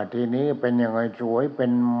ทีนี้เป็นยังไงสวยเป็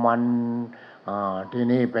นมันที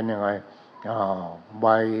นี้เป็นยังไงใบ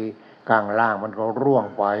ข้างล่างมันก็ร่วง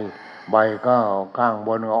ไปใบก็ข้างบ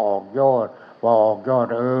นก็ออกยอดพอออกยอด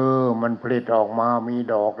มันผลิตออกมามี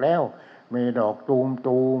ดอกแล้วมีดอกตูมโ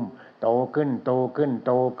ตขึ้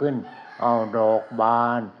นเอาดอกบา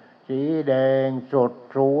นสีแดงสด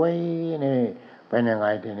สวยนี่เป็นยังไง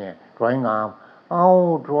ทีนี้สวยงาม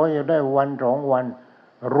สวยอยู่ได้วันสองวัน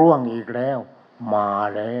ร่วงอีกแล้วมา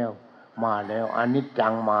แล้วอนิจจั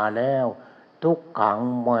งมาแล้วทุกขัง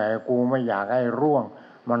แหมกูไม่อยากให้ร่วง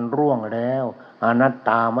มันร่วงแล้วอนัตต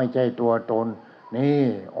าไม่ใช่ตัวตนนี่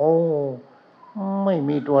ไม่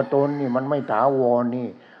มีตัวตนนี่มันไม่ถาวรนี่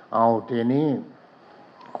เอาทีนี้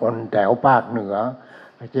คนแถวภาคเหนือ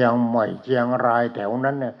เชียงใหม่เชียงรายแถว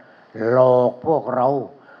นั้นเนี่ยหลอกพวกเรา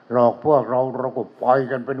เราก็ปล่อย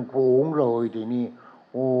กันเป็นฝูงเลยทีนี้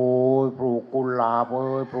โอ้ยปลูกกุหลาบ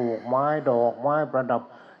ปลูกไม้ดอกไม้ประดับ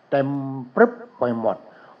เต็มปรึ๊บไปหมด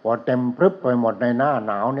พอเต็มปรึ๊บไปหมดในหน้า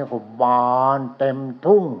หนาวเนี่ยก็บานเต็ม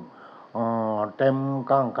ทุ่งเต็ม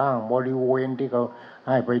ข้างบริเวณที่เขาใ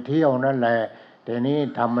ห้ไปเที่ยวนั่นแหละทีนี้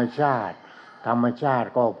ธรรมชาติ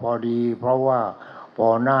ก็พอดีเพราะว่าพอ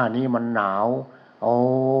หน้านี้มันหนาว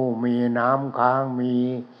มีน้ำค้างมี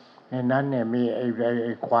ในนั้นเนี่ยมีไ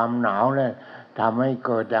อ้ความหนาวเนี่ยทำให้เ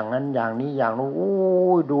กิดอย่างนั้นอย่างนี้อย่างนู้นโอ้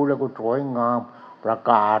ยดูแล้วก็สวยงาม ประ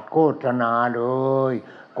กาศโฆษณาเลย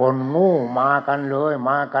คนโง่มากันเลย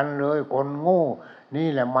มากันเลย คนโง่นี่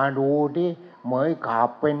แหละมาดูดิเหมยขาบ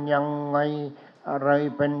เป็นยังไงอะไร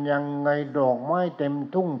เป็นยังไงดอกไม้เต็ม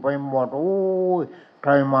ทุ่งไปหมดโอ้ยใค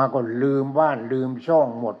รมาก็ลืมบ้านลืมช่อง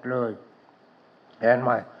หมดเลยเห็นไหม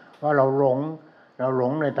ว่าเราหล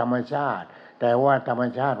งในธรรมชาติแต่ว่าธรรม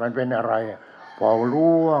ชาติมันเป็นอะไรพอ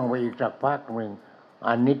ล่วงไปอีกสักพักหนึ่งอ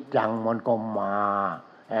นิจจังมันก็มา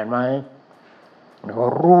เห็นไหมก็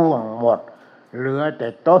ร่วงหมดเหลือแต่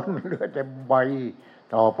ต้นเหลือแต่ใบ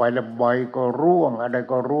ต่อไปแล้วใบก็ร่วงอะไร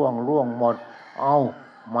ก็ร่วงหมดเอา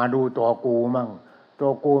มาดูตัวกูมั่งตั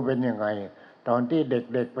วกูเป็นยังไงตอนที่เ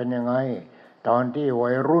ด็กๆเป็นยังไงตอนที่วั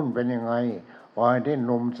ยรุ่นเป็นยังไงตอนที่ห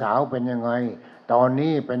นุ่มสาวเป็นยังไงตอน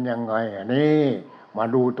นี้เป็นยังไงนี่มา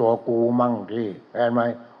ดูตัวกูมั่งที่เห็นไหม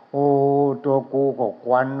โอ้ตัวกูก็ค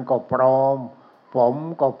วันก็ปลอมผม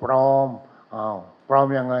ก็ปลอมอ้าวปลอม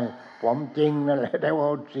ยังไงผมจริงนั่นแหละแต่ว่า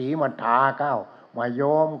สีมาทาข้าวมาโย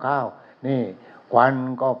มข้าวนี่ควัน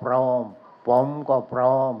ก็ปลอมผมก็ปล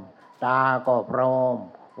อมตาก็ปลอม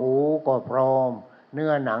หูก็ปลอมเนื้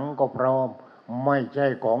อหนังก็ปลอมไม่ใช่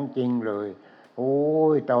ของจริงเลยโอ้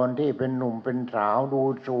ยตอนที่เป็นหนุ่มเป็นสาวดู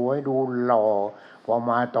สวยดูหล่อพอ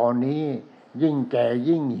มาตอนนี้ยิ่งแก่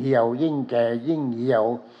ยิ่งเหี่ยวยิ่งแก่ยิ่งเหี่ยว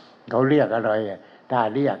เขาเรียกอะไรถ้า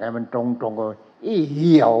เรียกให้มันตรงก็อีเ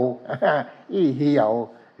หี่ยว อีเหี่ยว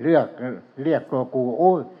เรียกตัวกูโ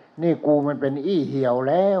อ้ยนี่กูมันเป็นอีเหี่ยว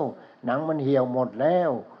แล้วหนังมันเหี่ยวหมดแล้ว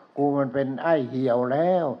กูมันเป็นไอ้เหี่ยวแ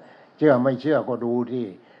ล้วเชื่อไม่เชื่อก็ดูที่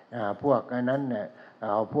พวกนั้นเนี่ย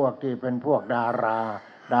พวกที่เป็นพวกดารา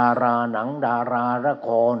หนังดาราละค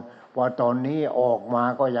รพอตอนนี้ออกมา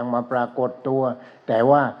ก็ยังมาปรากฏตัวแต่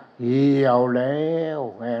ว่าเหี่ยวแล้ว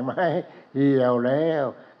เห็นไหมเหี่ยวแล้ว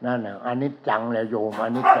นั่นน่ะอนิจจังแหละโยมอ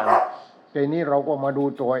นิจจังทีนี้เราก็มาดู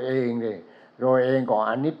ตัวเองดิตัวเองก็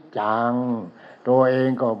อนิจจังตัวเอง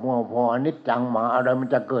ก็พออนิจจังมาอะไรมัน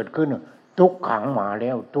จะเกิดขึ้นทุกขังมาแ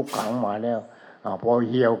ล้วทุกขังมาแล้วพอ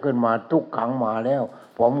เหี่ยวขึ้นมาทุกขังมาแล้ว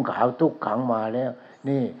ผมขาวทุกขังมาแล้ว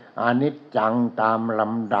นี่อนิจจังตามล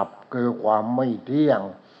ำดับคือความไม่เที่ยง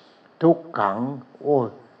ทุกขังโอ้ย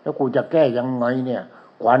แล้วกูจะแก้ยังไงเนี่ย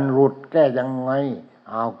ควันหลุดแก้ยังไง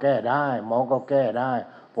เอาแก้ได้หมอก็แก้ได้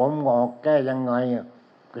ผมงอกแก้ยังไง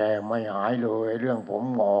แก้ไม่หายเลยเรื่องผม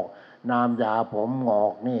งอกน้ำยาผมงอ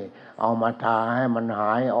กนี่เอามาทาให้มันห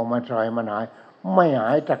ายเอามาใส่มันหายไม่หา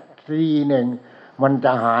ยสักทีหนึ่งมันจ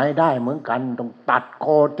ะหายได้เหมือนกันต้องตัดค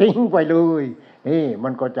อทิ้งไปเลยนี่มั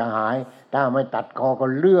นก็จะหายถ้าไม่ตัดคอก็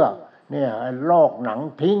เลือกเนี่ยลอกหนัง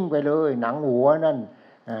ทิ้งไปเลยหนังหัวนั่น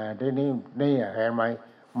ทีนี้นี่เห็นไหม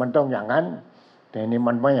มันต้องอย่างนั้นแต่นี่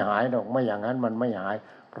มันไม่หายหรอกไม่อย่างนั้นมันไม่หาย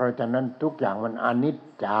เพราะฉะนั้นทุกอย่างมันอนิจ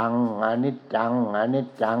จังอนิจจังอนิจ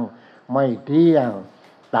จังไม่เที่ยง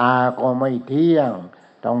ตาก็ไม่เที่ยง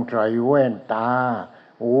ต้องใส่แว่นตา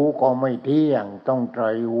หูก็ไม่เที่ยงต้องใส่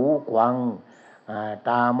หูขวัง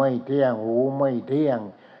ตาไม่เที่ยงหูไม่เที่ยง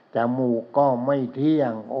จมูกก็ไม่เที่ย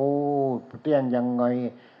งโอ้เที่ยงยังไง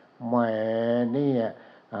แหมนี่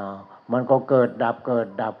มันก็เกิดดับเกิด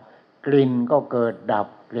ดับกลิ่นก็เกิดดับ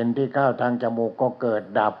กลิ่นที่เข้าทางจมูกก็เกิด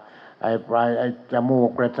ดับไอ้ปลายไอ้จมูก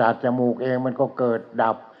ประสาทจมูกเองมันก็เกิด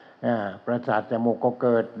ดับประสาทจมูกก็เ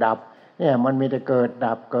กิดดับเนี่ยมันมีแต่เกิด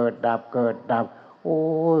ดับเกิดดับเกิดดับโอ้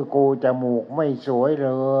ยกูจมูกไม่สวยเ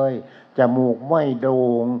ลยจมูกไม่โด่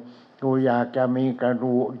งกูอยากจะมีกระ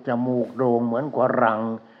ดูกจมูกโด่งเหมือนกวรัง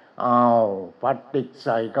เอาพลาสติกใ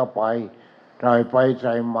ส่เข้าไปใส่ไปใ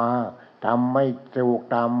ส่มาทำไม่ถูก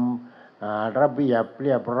ตามระเบียบเ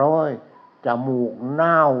รียบร้อยจมูกเ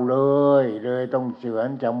น่าเลยต้องเฉือน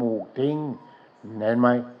จมูกทิ้งเห็นไหม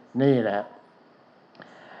นี่แหละ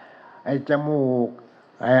ไอ้จมูก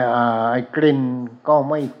ไอ้กลิ่นก็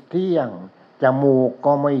ไม่เที่ยงจมูก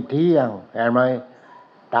ก็ไม่เที่ยงเห็นไหม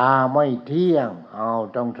ตาไม่เที่ยงเอา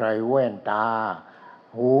ต้องใส่แว่นตา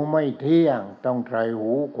หูไม่เที่ยงต้องใส่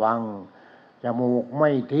หูขวังจมูกไ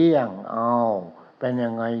ม่เที่ยงเอาเป็นยั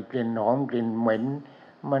งไงกลิ่นหอมกลิ่นเหม็น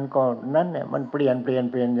มันก็นั่นเนี่ยมันเปลี่ยน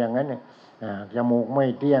อย่างนั้นเนี่ยจมูกไม่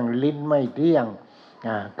เที่ยงลิ้นไม่เที่ยง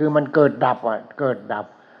คือมันเกิดดับเกิดดับ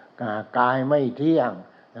กายไม่เที่ยง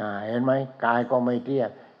เห็นไหมกายก็ไม่เที่ยง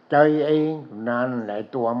ใจเองนั่นแหละ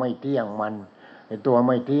ตัวไม่เที่ยงมันตัวไ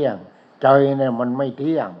ม่เที่ยงใจเนี่ยมันไม่เ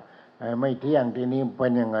ที่ยงไม่เที่ยงทีนี้เป็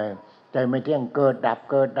นยังไงใจไม่เที่ยงเกิดดับ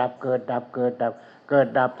เกิดดับเกิดดับเกิดดับเกิด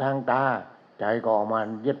ดับทางตาใจก็ออกมา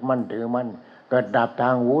ยึดมั่นถือมั่นเกิดดับทา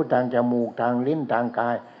งหูทางจมูกทางลิ้นทางกา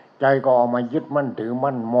ยใจก็ออกมายึดมั่นถือ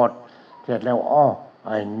มั่นหมดเสร็จแล้วอ้อไ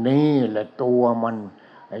อ้นี่แหละตัวมัน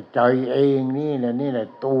ไอ้ใจเองนี่แหละ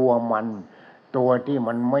ตัวมันตัวที่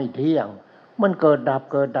มันไม่เที่ยงมันเกิดดับ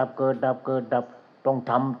เกิดดับเกิดดับเกิดดับต้อง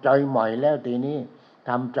ทำใจใหม่แล้วทีนี้ท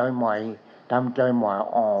ำใจใหม่ ทำใจหมาย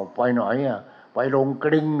ไปหน่อยไปลงก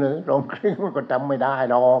ลึงหรือลงกลึงมันก็ทำไม่ได้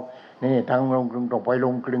หรอกนี่ทางลงกลึงต้องไปล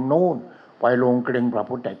งกลึงนู่นไปลงกลึงพระ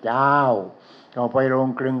พุทธเจ้าเราไปลง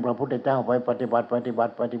กลึงพระพุทธเจ้าไปปฏิบั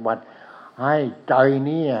ติให้ใจเ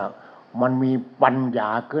นี่ยมันมีปัญญา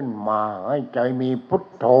ขึ้นมาให้ใจมีพุท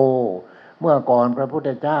โธเมื่อก่อนพระพุทธ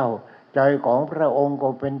เจ้าใจของพระองค์ก็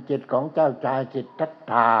เป็นจิตของเจ้าชายสิทธัต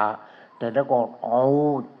ถะแต่แล้วก็เอา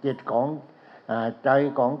จิตของใจ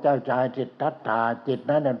ของเจ้าชายสิทธัตถะจิต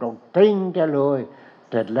นั้นต้องทิ้งไปเลย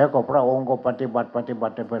เสร็จแล้วก็พระองค์ก็ปฏิบัติไป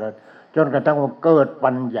จนกระทั่งว่าเกิด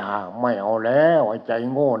ปัญญาไม่เอาแล้วไอ้ใจ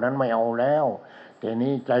โง่นั้นไม่เอาแล้วที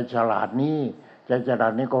นี้ใจฉลาดนี้ใจฉลา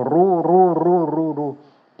ดนี้ก็รู้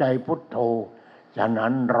ใจพุทโธฉะนั้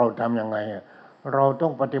นเราทำยังไงเราต้อ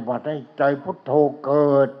งปฏิบัติให้ใจพุทโธเ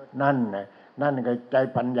กิดนั่นก็ใจ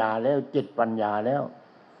ปัญญาแล้วจิตปัญญาแล้ว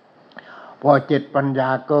พอจิตปัญญา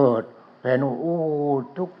เกิดเห็น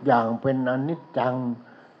ทุกอย่างเป็นอนิจจัง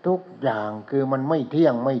ทุกอย่างคือมันไม่เที่ย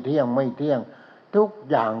งทุก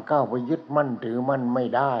อย่างก้าวไปยึดมั่นถือมั่นไม่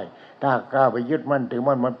ได้ถ้าก้าวไปยึดมั่นถือ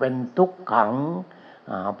มั่นมันเป็นทุกขัง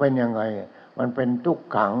เป็นยังไงมันเป็นทุก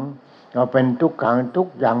ขังเราเป็นทุกขังทุก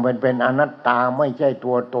อย่างเป็นอนัตตาไม่ใช่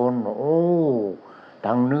ตัวตน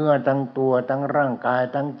ทั้งเนื้อทั้งตัวทั้งร่างกาย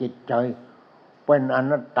ทั้งจิตใจเป็นอ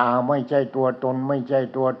นัตตาไม่ใช่ตัวตนไม่ใช่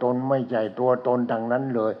ตัวตนไม่ใช่ตัวตนทางนั้น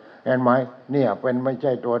เลยเห็นไหมเนี่ยเป็นไม่ใ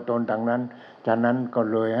ช่ตัวตนทางนั้นฉะนั้นก็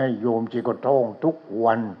เลยให้โยมจิกท่องทุก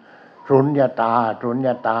วันสุญญตา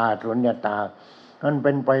นั่นเ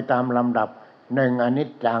ป็นไปตามลำดับหนึ่งอนิจ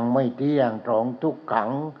จังไม่เที่ยงสองทุกขั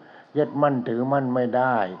งยึดมั่นถือมั่นไม่ไ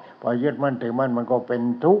ด้พอยึดมั่นถือมั่นมันก็เป็น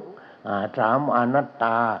ทุกข์สามอนัตต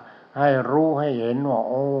าให้รู้ให้เห็นว่า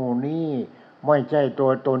นี่ไม่ใช่ตั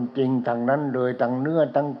วตนจริงทางนั้นเลยทั้งเนื้อ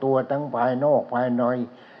ทั้งตัวทั้งภายนอกภายใน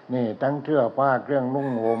นี่ทั้งเสื้อผ้าเครื่องนุ่ง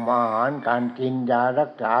ห่มอาหารการกินยารั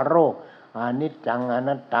กษาโรคอนิจจังอ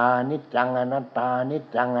นัตตานิจจังอนัตตานิจ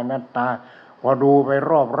จังอนัตตาพอดูไป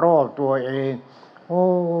รอบตัวเอง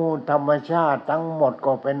ธรรมชาติทั้งหมด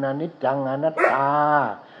ก็เป็นอนิจจังอนัตตา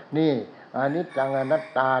นี่อนิจจังอนัต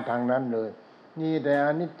ตาทางนั้นเลยนี่แต่อ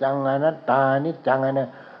นิจจังอนัตตานิจจังอนัต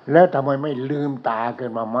ตาแล้วทำไมไม่ลืมตาขึ้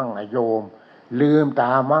นมามั่งโยมลืมต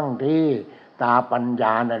ามั่งที่ตาปัญญ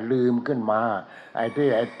าน่ะลืมขึ้นมาไอ้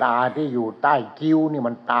ตาที่อยู่ใต้คิ้วนี่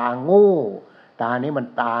มันตาโง่ตานี้มัน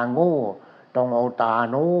ตาโง่ต้องเอาตา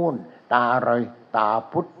โน้นตาอะไรตา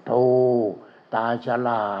พุทโธตาฉล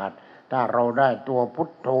าดถ้าเราได้ตัวพุท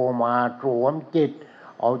โธมาสวมจิต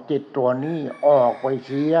เอาจิตตัวนี้ออกไปเ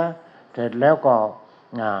สียเสร็จแล้วก็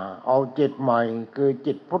เอาจิตใหม่คือ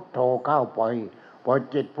จิตพุทโธเข้าไปพอ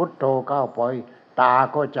จิตพุทโธเข้าไปตา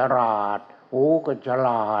ก็ฉลาดหูก็ฉล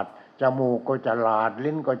าดจมูกก็ฉลาด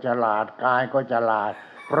ลิ้นก็ฉลาดกายก็ฉลาด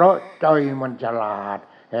เพราะใจมันฉลาด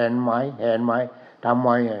เห็นไหมทำไม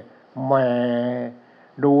แม่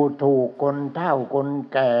ดูถูกคนเฒ่าคน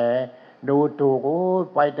แก่ดูถูก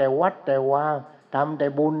ไปแต่วัดแต่ว่าทำแต่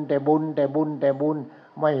บุญ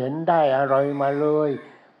ไม่เห็นได้อะไรมาเลย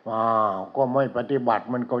ก็ไม่ปฏิบัติ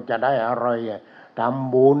มันก็จะได้อะไรท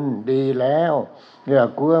ำบุญดีแล้วเพื่อ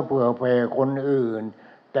เผื่อแผ่คนอื่น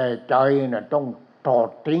แต่ใจน่ะต้องถอด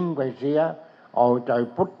ทิ้งไปเสียเอาใจ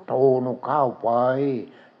พุทโธนุเข้าไป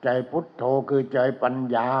ใจพุทโธคือใจปัญ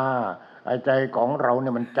ญาไอ้ใจของเราเ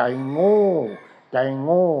นี่ยมันใจโง่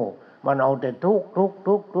มันเอาแต่ทุกข์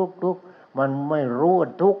มันไม่รู้ว่า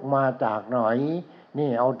ทุกข์มาจากไหนนี่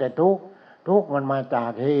เอาแต่ทุกข์มันมาจา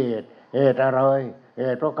กเหตุอะไรเห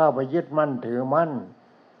ตุเพราะเข้าไปยึดมั่นถือมั่น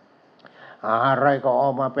อะไรก็ออ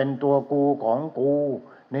กมาเป็นตัวกูของกู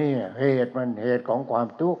นี่เหตุของความ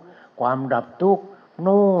ทุกข์ความดับทุกข์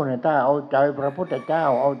นู่นถ้าเอาใจพระพุทธเจ้า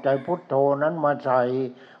เอาใจพุทโธนั้นมาใส่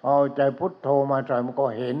เอาใจพุทโธมาใส่มันก็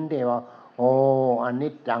เห็นดีว่าอนิ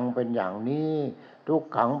จจังเป็นอย่างนี้ทุก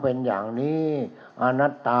ขังเป็นอย่างนี้อนั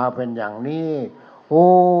ตตาเป็นอย่างนี้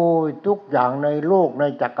ทุกอย่างในโลกใน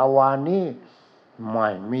จักรวาลนี้ไม่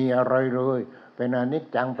มีอะไรเลยเป็นอนิจ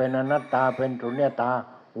จังเป็นอนัตตาเป็นสุญญตา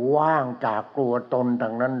ว่างจากตัวตน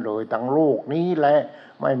ทั้งนั้นเลยทั้งโลกนี้แหละ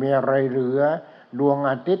ไม่มีอะไรเหลือดวง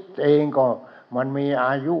อาทิตย์เองก็มันมีอ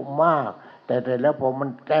ายุมากแต่แล้วพอมัน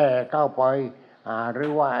แก่เข้าไปหรื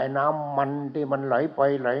อว่าไอ้น้ำมันที่มันไหลไป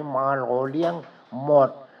ไหลมาหล่อเลี้ยงหมด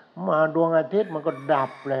มาดวงอาทิตย์มันก็ดั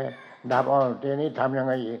บเลยดับทีนี้ทำยัง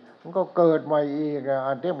ไงอีกมันก็เกิดใหม่อีก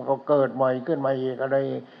อาทิตย์มันก็เกิดใหม่ขึ้นมาอีกอะไร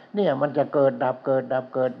เนี่ยมันจะเกิดดับ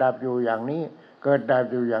อยู่อย่างนี้เกิดดับ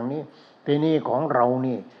อยู่อย่างนี้ทีนี้ของเรา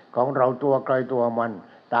นี่ของเราตัวใครตัวมัน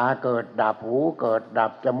ตาเกิดดับหูเกิดดั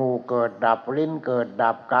บจมูกเกิดดับลิ้นเกิด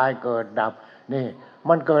ดับกายเกิดดับนี่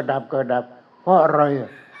มันเกิดดับเพราะอะไร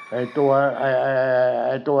ไอ้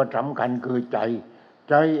ตัวสำคัญคือใ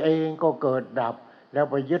จเองก็เกิดดับ แล้ว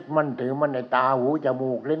ไปยึดมั่นถือมันในตาหูจ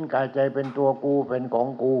มูกลิ้นกายใจเป็นตัวกูเป็นของ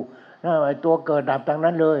กูนั่นไอ้ตัวเกิดดับทั้ง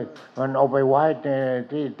นั้นเลยมันเอาไปไว้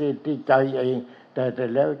ที่ใจเองแต่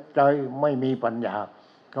แล้วใจไม่มีปัญญา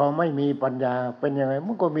พอไม่มีปัญญาเป็นยังไง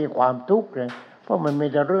มันก็มีความทุกข์เลยเพราะมันมี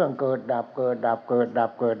แต่เรื่องเกิดดับเกิดดับเกิดดั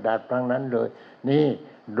บเกิดดับทั้งนั้นเลยนี่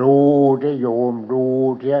ดูที่โยมดู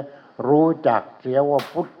เสียรู้จักเสียว่า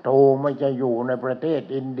พุทโธไม่ใช่อยู่ในประเทศ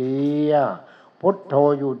อินเดียพุทโธ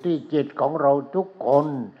อยู่ที่จิตของเราทุกคน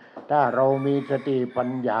ถ้าเรามีสติปัญ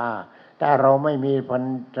ญาถ้าเราไม่มี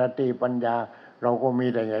สติปัญญาเราก็มี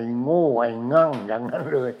แต่ไอ้โง่ไอ้งั่งอย่างนั้น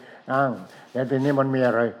เลยนั่งแล้วทีนี้มันมี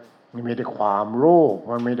อะไรมันมีแต่ความโลภ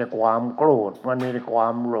มันมีแต่ความโกรธมันมีแต่ควา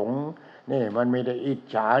มหลงนี่มันมีแต่อิจ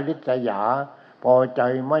ฉาริษยาพอใจ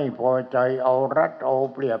ไม่พอใจเอารัดเอา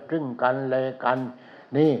เปรียบซึ่งกันและกัน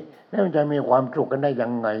นี่แล้วมันจะมีความสุขกันได้ยั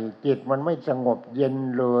งไงจิตมันไม่สงบเย็น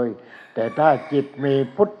เลยแต่ถ้าจิตมี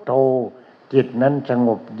พุทโธจิตนั้นสง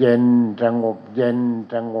บเย็นสงบเย็น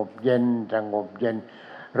สงบเย็นสงบเย็น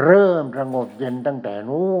เริ่มสงบเย็นตั้งแต่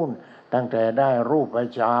นู้นตั้งแต่ได้รูป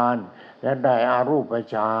ฌานแล้วได้อารูป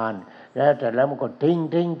ฌานแล้วแต่แล้วมันก็ทิ้ง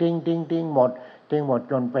หมด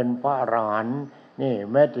จนเป็นพระอรหันต์นี่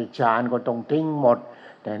แม้แต่ฌานก็ต้องทิ้งหมด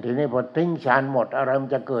แต่ทีนี้พอทิ้งฌานหมดอะไรมัน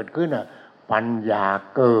จะเกิดขึ้นอ่ะปัญญา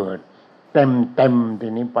เกิดเต็มที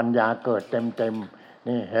นี้ปัญญาเกิดเต็ม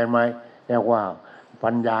นี่เห็นไหมเรียกว่าปั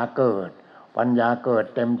ญญาเกิด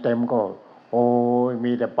เต็มก็โอ้ย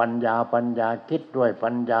มีแต่ปัญญาคิดด้วยปั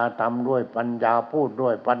ญญาทำด้วยปัญญาพูดด้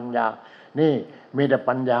วยปัญญานี่มีแต่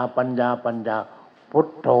ปัญญาพุท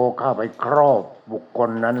โธเข้าไปครอบบุคคล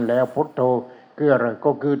นั้นแล้วพุทโธคืออะไร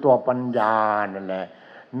ก็คือตัวปัญญานั่นแหละ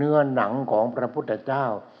เนื้อหนังของพระพุทธเจ้า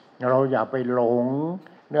เราอย่าไปหลง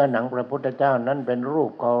เนื้อหนังพระพุทธเจ้านั้นเป็นรู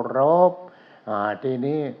ปเคารพที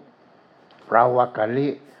นี้พระวักกะลิ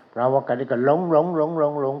ก็หลง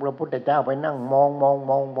พระพุทธเจ้าไปนั่งมอง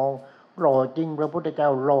หล่อจริงพระพุทธเจ้า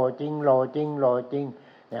หล่อจริงเ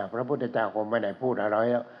นี่ยพระพุทธเจ้าก็ไม่ได้พูดอะไร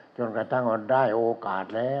แล้วจนกระทั่งได้โอกาส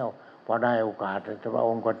แล้วพอได้โอกาสพระอ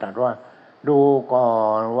งค์ก็ตรัสว่าดูก่อ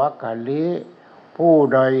นวักกะลิผู้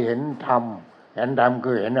ใดเห็นธรรม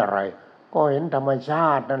คือเห็นอะไรก็เห็นธรรมชา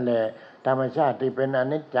ตินั่นแหละธรรมชาติที่เป็นอ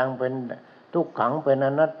นิจจังเป็นทุกขังเป็นอ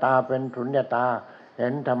นัตตาเป็นสุญญตาเห็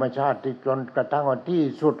นธรรมชาติที่จนกระทั่งที่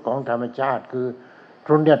สุดของธรรมชาติคือ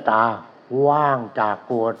สุญญตาว่างจาก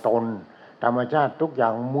ตัวตนธรรมชาติทุกอย่า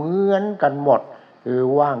งเหมือนกันหมดคือ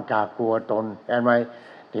ว่างจากตัวตนเห็นไหม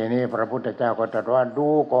ทีนี้พระพุทธเจ้าก็ตรัสว่าดู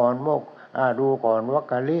ก่อนวัก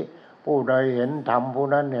กะลิผู้ใดเห็นธรรมผู้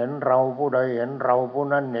นั้นเห็นเราผู้ใดเห็นเราผู้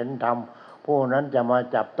นั้นเห็นธรรมผู้นั้นจะมา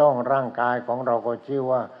จับต้องร่างกายของเราก็ชื่อ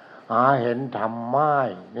ว่าหาเห็นธรรมไม่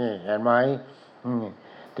นี่เห็นไหม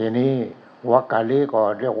ทีนี้วักกะลิก็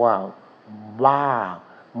เรียกว่าบ้า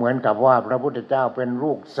เหมือนกับว่าพระพุทธเจ้าเป็น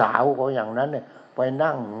ลูกสาวเขาอย่างนั้นเนี่ยไป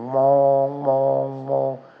นั่งมอง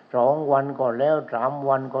2 วันก็แล้ว3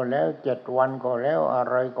 วันก็แล้ว7 วันก็แล้วอะ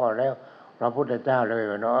ไรก็แล้วพระพุทธเจ้าเลย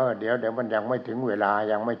เนาะเดี๋ยวมันยังไม่ถึงเวลา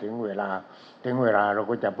ถึงเวลาเรา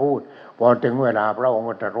ก็จะพูดพอถึงเวลาพระองค์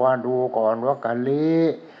ก็ตรัสว่าดูก่อนวักกะลิ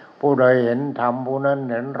ผู้ใดเห็นธรรมผู้นั้น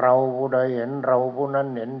เห็นเราผู้ใดเห็นเราผู้นั้น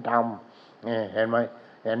เห็นธรรมนี่เห็นไหม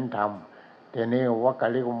เห็นธรรมทีนี้วักกะ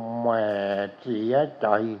ลิก็แหมเสียใ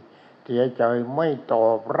จไม่ตอ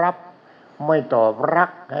บรับ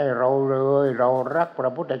ให้เราเลยเรารักพร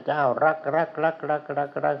ะพุทธเจ้ารัก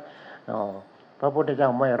พระพุทธเจ้า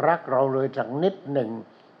ไม่รักเราเลยสักนิดหนึ่ง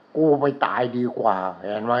กูไปตายดีกว่าเ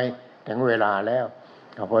ห็นไหมถึงเวลาแล้ว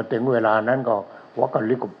พอถึงเวลานั้นก็วักกะ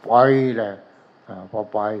ลิก็ไปเลยพอ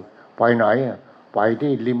ไปไหนไป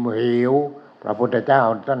ที่ริมเหวพระพุทธเจ้า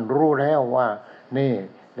ท่านรู้แล้วว่านี่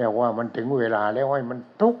เรียกว่ามันถึงเวลาแล้วให้มัน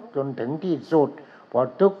ทุกข์จนถึงที่สุดพอ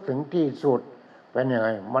ทุกข์ถึงที่สุดเป็นยังไง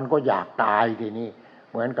มันก็อยากตายทีนี้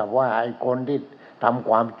เหมือนกับว่าไอ้คนที่ทำค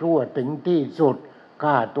วามชั่วถึงที่สุด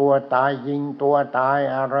ฆ่าตัวตายยิงตัวตาย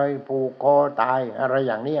อะไรผูกคอตายอะไร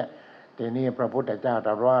อย่างเนี้ยทีนี้พระพุทธเจ้าต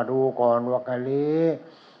รัสว่าดูก่อนวักกะลิ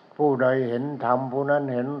ผู้ใดเห็นธรรมผู้นั้น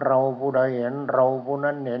เห็นเราผู้ใดเห็นเราผู้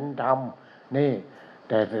นั้นเห็นธรรมนี่แ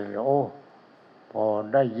ต่โอ้พอ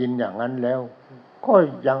ได้ยินอย่างนั้นแล้วก็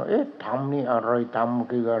ยังธรรมนี่อะไรธรรม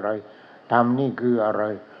คืออะไรธรรมนี่คืออะไร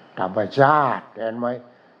ธรรมชาติเห็นไหม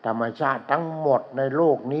ธรรมชาติทั้งหมดในโล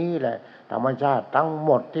กนี้แหละธรรมชาติทั้งห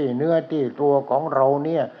มดที่เนื้อที่ตัวของเราเ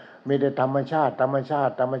นี่ยมีแต่ธรรมชาติ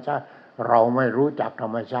เราไม่รู้จักธร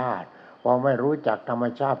รมชาติพอไม่รู้จักธรรม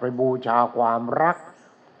ชาติไปบูชาความรัก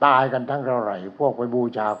ตายกันทั้งเท่าไหร่พวกไปบู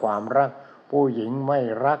ชาความรักผู้หญิงไม่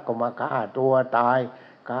รักก็มาฆ่าตัวตาย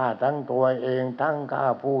ฆ่าทั้งตัวเองทั้งฆ่า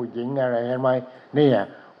ผู้หญิงอะไรเห็นไหมเนี่ย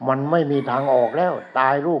มันไม่มีทางออกแล้วตา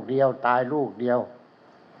ยลูกเดียว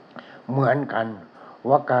เหมือนกัน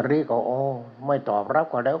วักกะลิก็โอ้ไม่ตอบรับ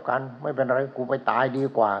ก็แล้วกันไม่เป็นไรกูไปตายดี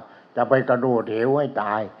กว่าจะไปกระโดดเหวให้ต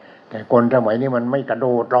ายแต่คนสมัยนี้มันไม่กระโด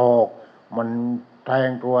ดหรอกมันแทง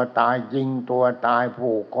ตัวตายยิงตัวตายผู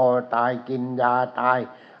กคอตายกินยาตาย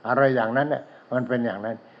อะไรอย่างนั้นเนี่ยมันเป็นอย่าง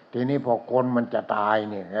นั้นทีนี้พอคนมันจะตาย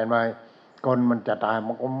เนี่ยเห็นไหมคนมันจะตาย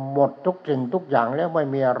มันก็หมดทุกสิ่งทุกอย่างแล้วไม่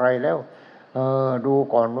มีอะไรแล้วดู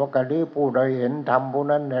ก่อนว่ากะลิผู้ใดเห็นธรรมผู้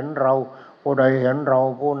นั้นเห็นเราผู้ใดเห็นเรา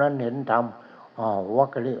ผู้นั้นเห็นธรรมว่า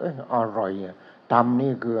กะลิอะไรธรรม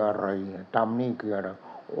นี่คืออะไรธรรมนี่คืออะไร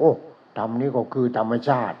โอ้ธรรมนี่ก็คือธรรมช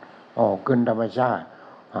าติขึ้นธรรมชาติ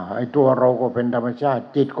ไอ้ตัวเราก็เป็นธรรมชาติ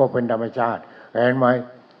จิตก็เป็นธรรมชาติเห็นไหม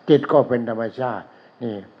จิตก็เป็นธรรมชาติ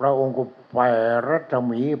นี่พระองค์ก็แผ่รัศ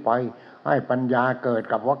มีไปให้ปัญญาเกิด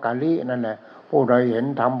กับวักกะลินั่นแหละผู้ใดเห็น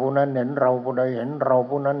ธรรมผู้นั้นเห็นเราผู้ใดเห็นเรา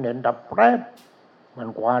ผู้นั้นเห็นธรรมแป๊บมัน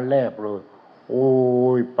คว้าแลบเลยโอ้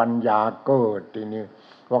ยปัญญาเกิดทีนี้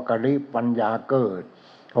วักกะลิปัญญาเกิด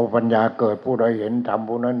พอปัญญาเกิดผู้ใดเห็นธรรม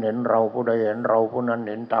ผู้นั้นเห็นเราผู้ใดเห็นเราผู้นั้น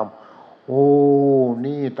เห็นธรรมโอ้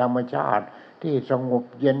นี่ธรรมชาติที่สงบ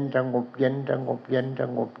เย็นสงบเย็นสงบเย็นส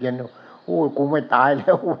งบเย็นโอ้ยกูไม่ตายแล้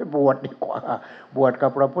วกูไปบวชดีกว่าบวชกั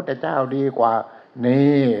บพระพุทธเจ้าดีกว่า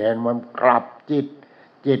นี่เห็นมันกลับจิ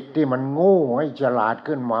ตที่มันโง่ให้ฉลาด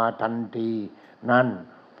ขึ้นมาทันทีนั่น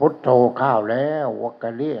พุทโธข้าวแล้ววักกะ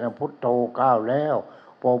ลินะพุทโธข้าวแล้ว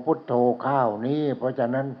พอพุทโธข้าวนี้เพราะฉะ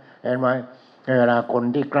นั้นเห็นไหมเวลาคน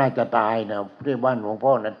ที่ใกล้จะตายนะที่บ้านหลวงพ่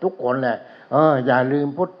อนะทุกคนแหละอย่าลืม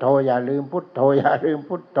พุทโธอย่าลืมพุทโธอย่าลืม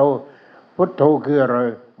พุทโธพุทโธคืออะไร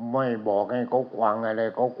ไม่บอกให้เขาควังอะไร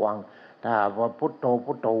เขาควังถ้าว่าพุทโธ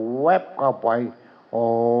พุทโธแวบเข้าไปโอ้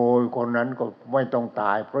ยคนนั้นก็ไม่ต้องต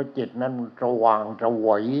ายเพราะจิตนั้นสว่างสว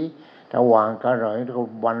ยสว่างกระไรก็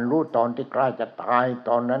บรรลุตอนที่ใกล้จะตายต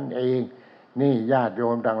อนนั้นเองนี่ญาติโย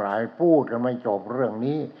มทั้งหลายพูดกันไม่จบเรื่อง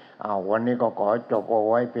นี้วันนี้ก็ขอจบเอา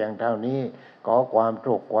ไว้เพียงเท่านี้ขอความ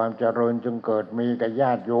สุขความเจริญจงเกิดมีกับญ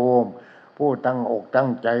าติโยมผู้ตั้งอกตั้ง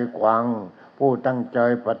ใจฟังผู้ตั้งใจ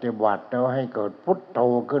ปฏิบัติแล้วให้เกิดพุทโธ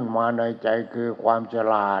ขึ้นมาในใจคือความฉ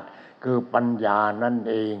ลาดคือปัญญานั่น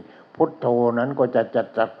เองพุทโธนั้นก็จะ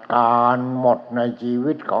จัดการหมดในชี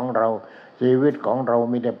วิตของเราชีวิตของเรา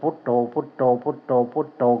มีแต่พุทโธพุทโธพุทโธพุท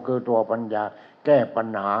โธคือตัวปัญญาแก้ปัญ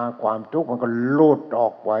หาความทุกข์มันก็ลุดออ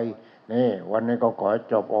กไปนี่วันนี้ก็ขอ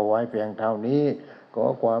จบเอาไว้เพียงเท่านี้ขอ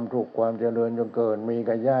ความสุขความเจริญจงเกิดมี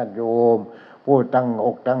กับญาติโยมผู้ตั้งอ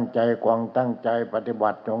กตั้งใจกวางตั้งใจปฏิบั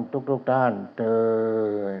ติของทุกท่านเถิ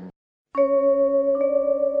ด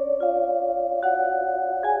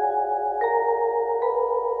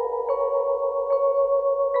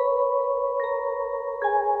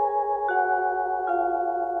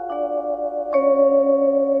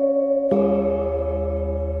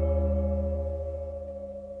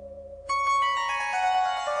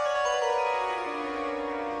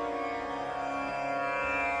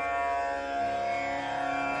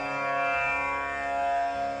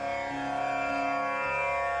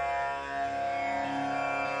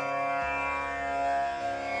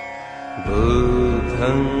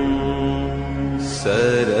बुद्धं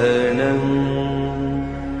शरणं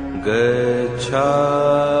गच्छामि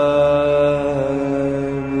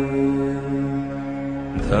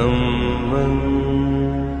धम्मं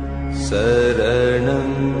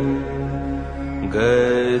शरणं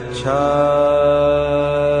गच्छामि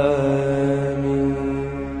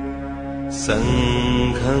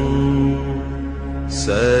संघं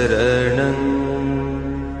शरणं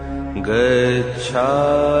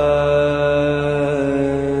गच्छामि